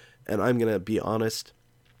 And I'm going to be honest,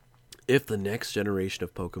 if the next generation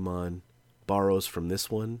of Pokemon borrows from this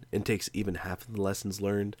one and takes even half of the lessons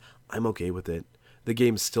learned, I'm okay with it. The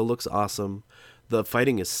game still looks awesome. The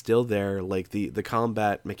fighting is still there. Like the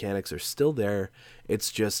combat mechanics are still there. It's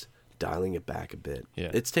just dialing it back a bit. Yeah.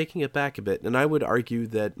 It's taking it back a bit. And I would argue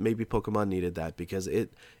that maybe Pokemon needed that, because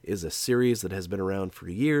it is a series that has been around for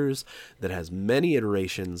years, that has many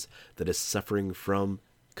iterations, that is suffering from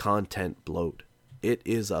content bloat. It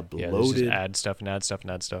is a bloated, add stuff and add stuff and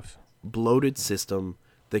add stuff. bloated system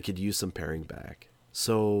that could use some paring back.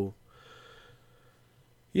 So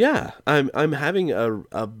yeah, I'm having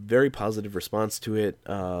a very positive response to it.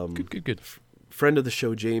 Good. Friend of the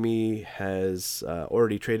show, Jamie, has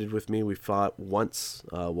already traded with me. We fought once.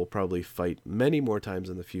 We'll probably fight many more times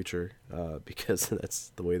in the future, because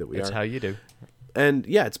that's the way that we That's are. how you do. And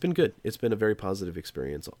yeah, it's been good. It's been a very positive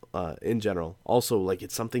experience in general. Also, like,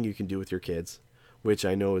 it's something you can do with your kids, which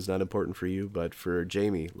I know is not important for you, but for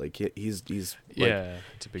Jamie, like he's like,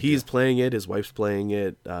 it's a big he's deal. playing it. His wife's playing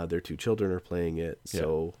it. Their 2 children are playing it.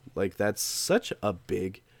 So like, that's such a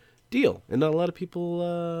big deal, and not a lot of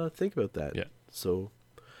people think about that. Yeah. So,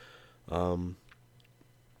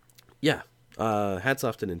 yeah. Hats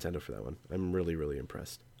off to Nintendo for that one. I'm really, really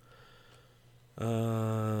impressed.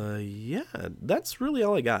 Yeah, that's really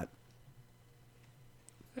all I got.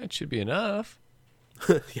 That should be enough.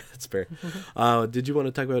 Yeah, that's fair. Did you want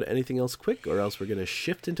to talk about anything else quick, or else we're going to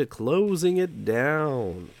shift into closing it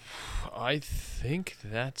down? I think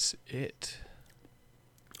that's it.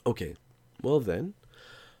 Okay. Well then.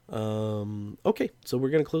 Okay, so we're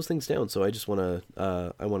going to close things down. So I just want to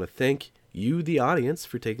thank you, the audience,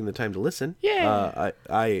 for taking the time to listen. Yeah.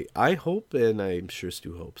 I hope, and I'm sure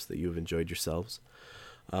Stu hopes, that you've enjoyed yourselves.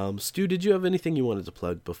 Stu, did you have anything you wanted to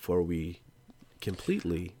plug before we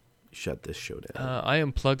completely shut this show down? I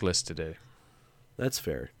am plugless today. That's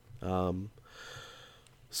fair.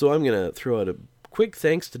 So I'm going to throw out a quick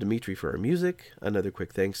thanks to Dimitri for our music. Another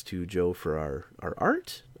quick thanks to Joe for our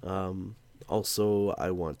art. Also,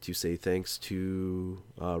 I want to say thanks to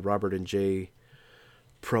Robert and Jay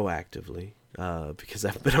proactively, because I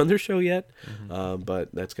haven't been on their show yet, but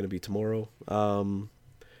that's going to be tomorrow.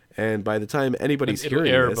 And by the time anybody's It'll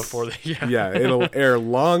hearing air this, before it'll air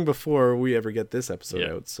long before we ever get this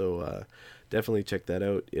episode out. So definitely check that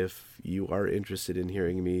out if you are interested in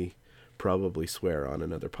hearing me probably swear on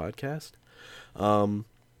another podcast.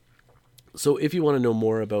 So if you want to know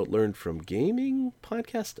more about Learn From Gaming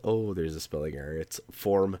podcast, there's a spelling error. It's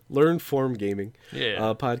Learn Form Gaming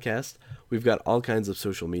podcast. We've got all kinds of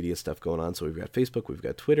social media stuff going on. So we've got Facebook, we've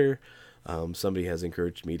got Twitter. Somebody has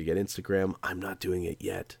encouraged me to get Instagram. I'm not doing it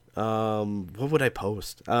yet. What would I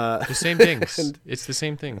post? The same things. It's the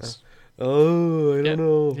same things. I don't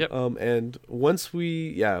know. Yep. And once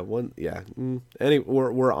we're on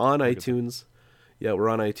iTunes. Yeah, we're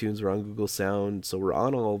on iTunes, we're on Google Sound, so we're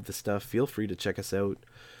on all of this stuff. Feel free to check us out.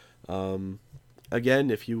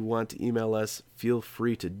 Again, if you want to email us, feel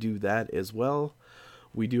free to do that as well.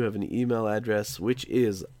 We do have an email address, which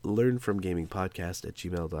is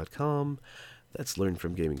learnfromgamingpodcast@gmail.com. That's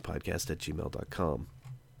learnfromgamingpodcast@gmail.com.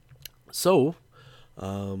 So,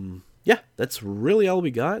 that's really all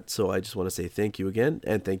we got. So I just want to say thank you again,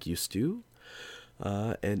 and thank you, Stu.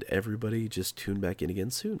 And everybody, just tune back in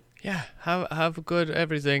again soon. Yeah, have a good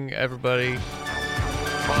everything, everybody.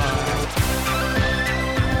 Bye.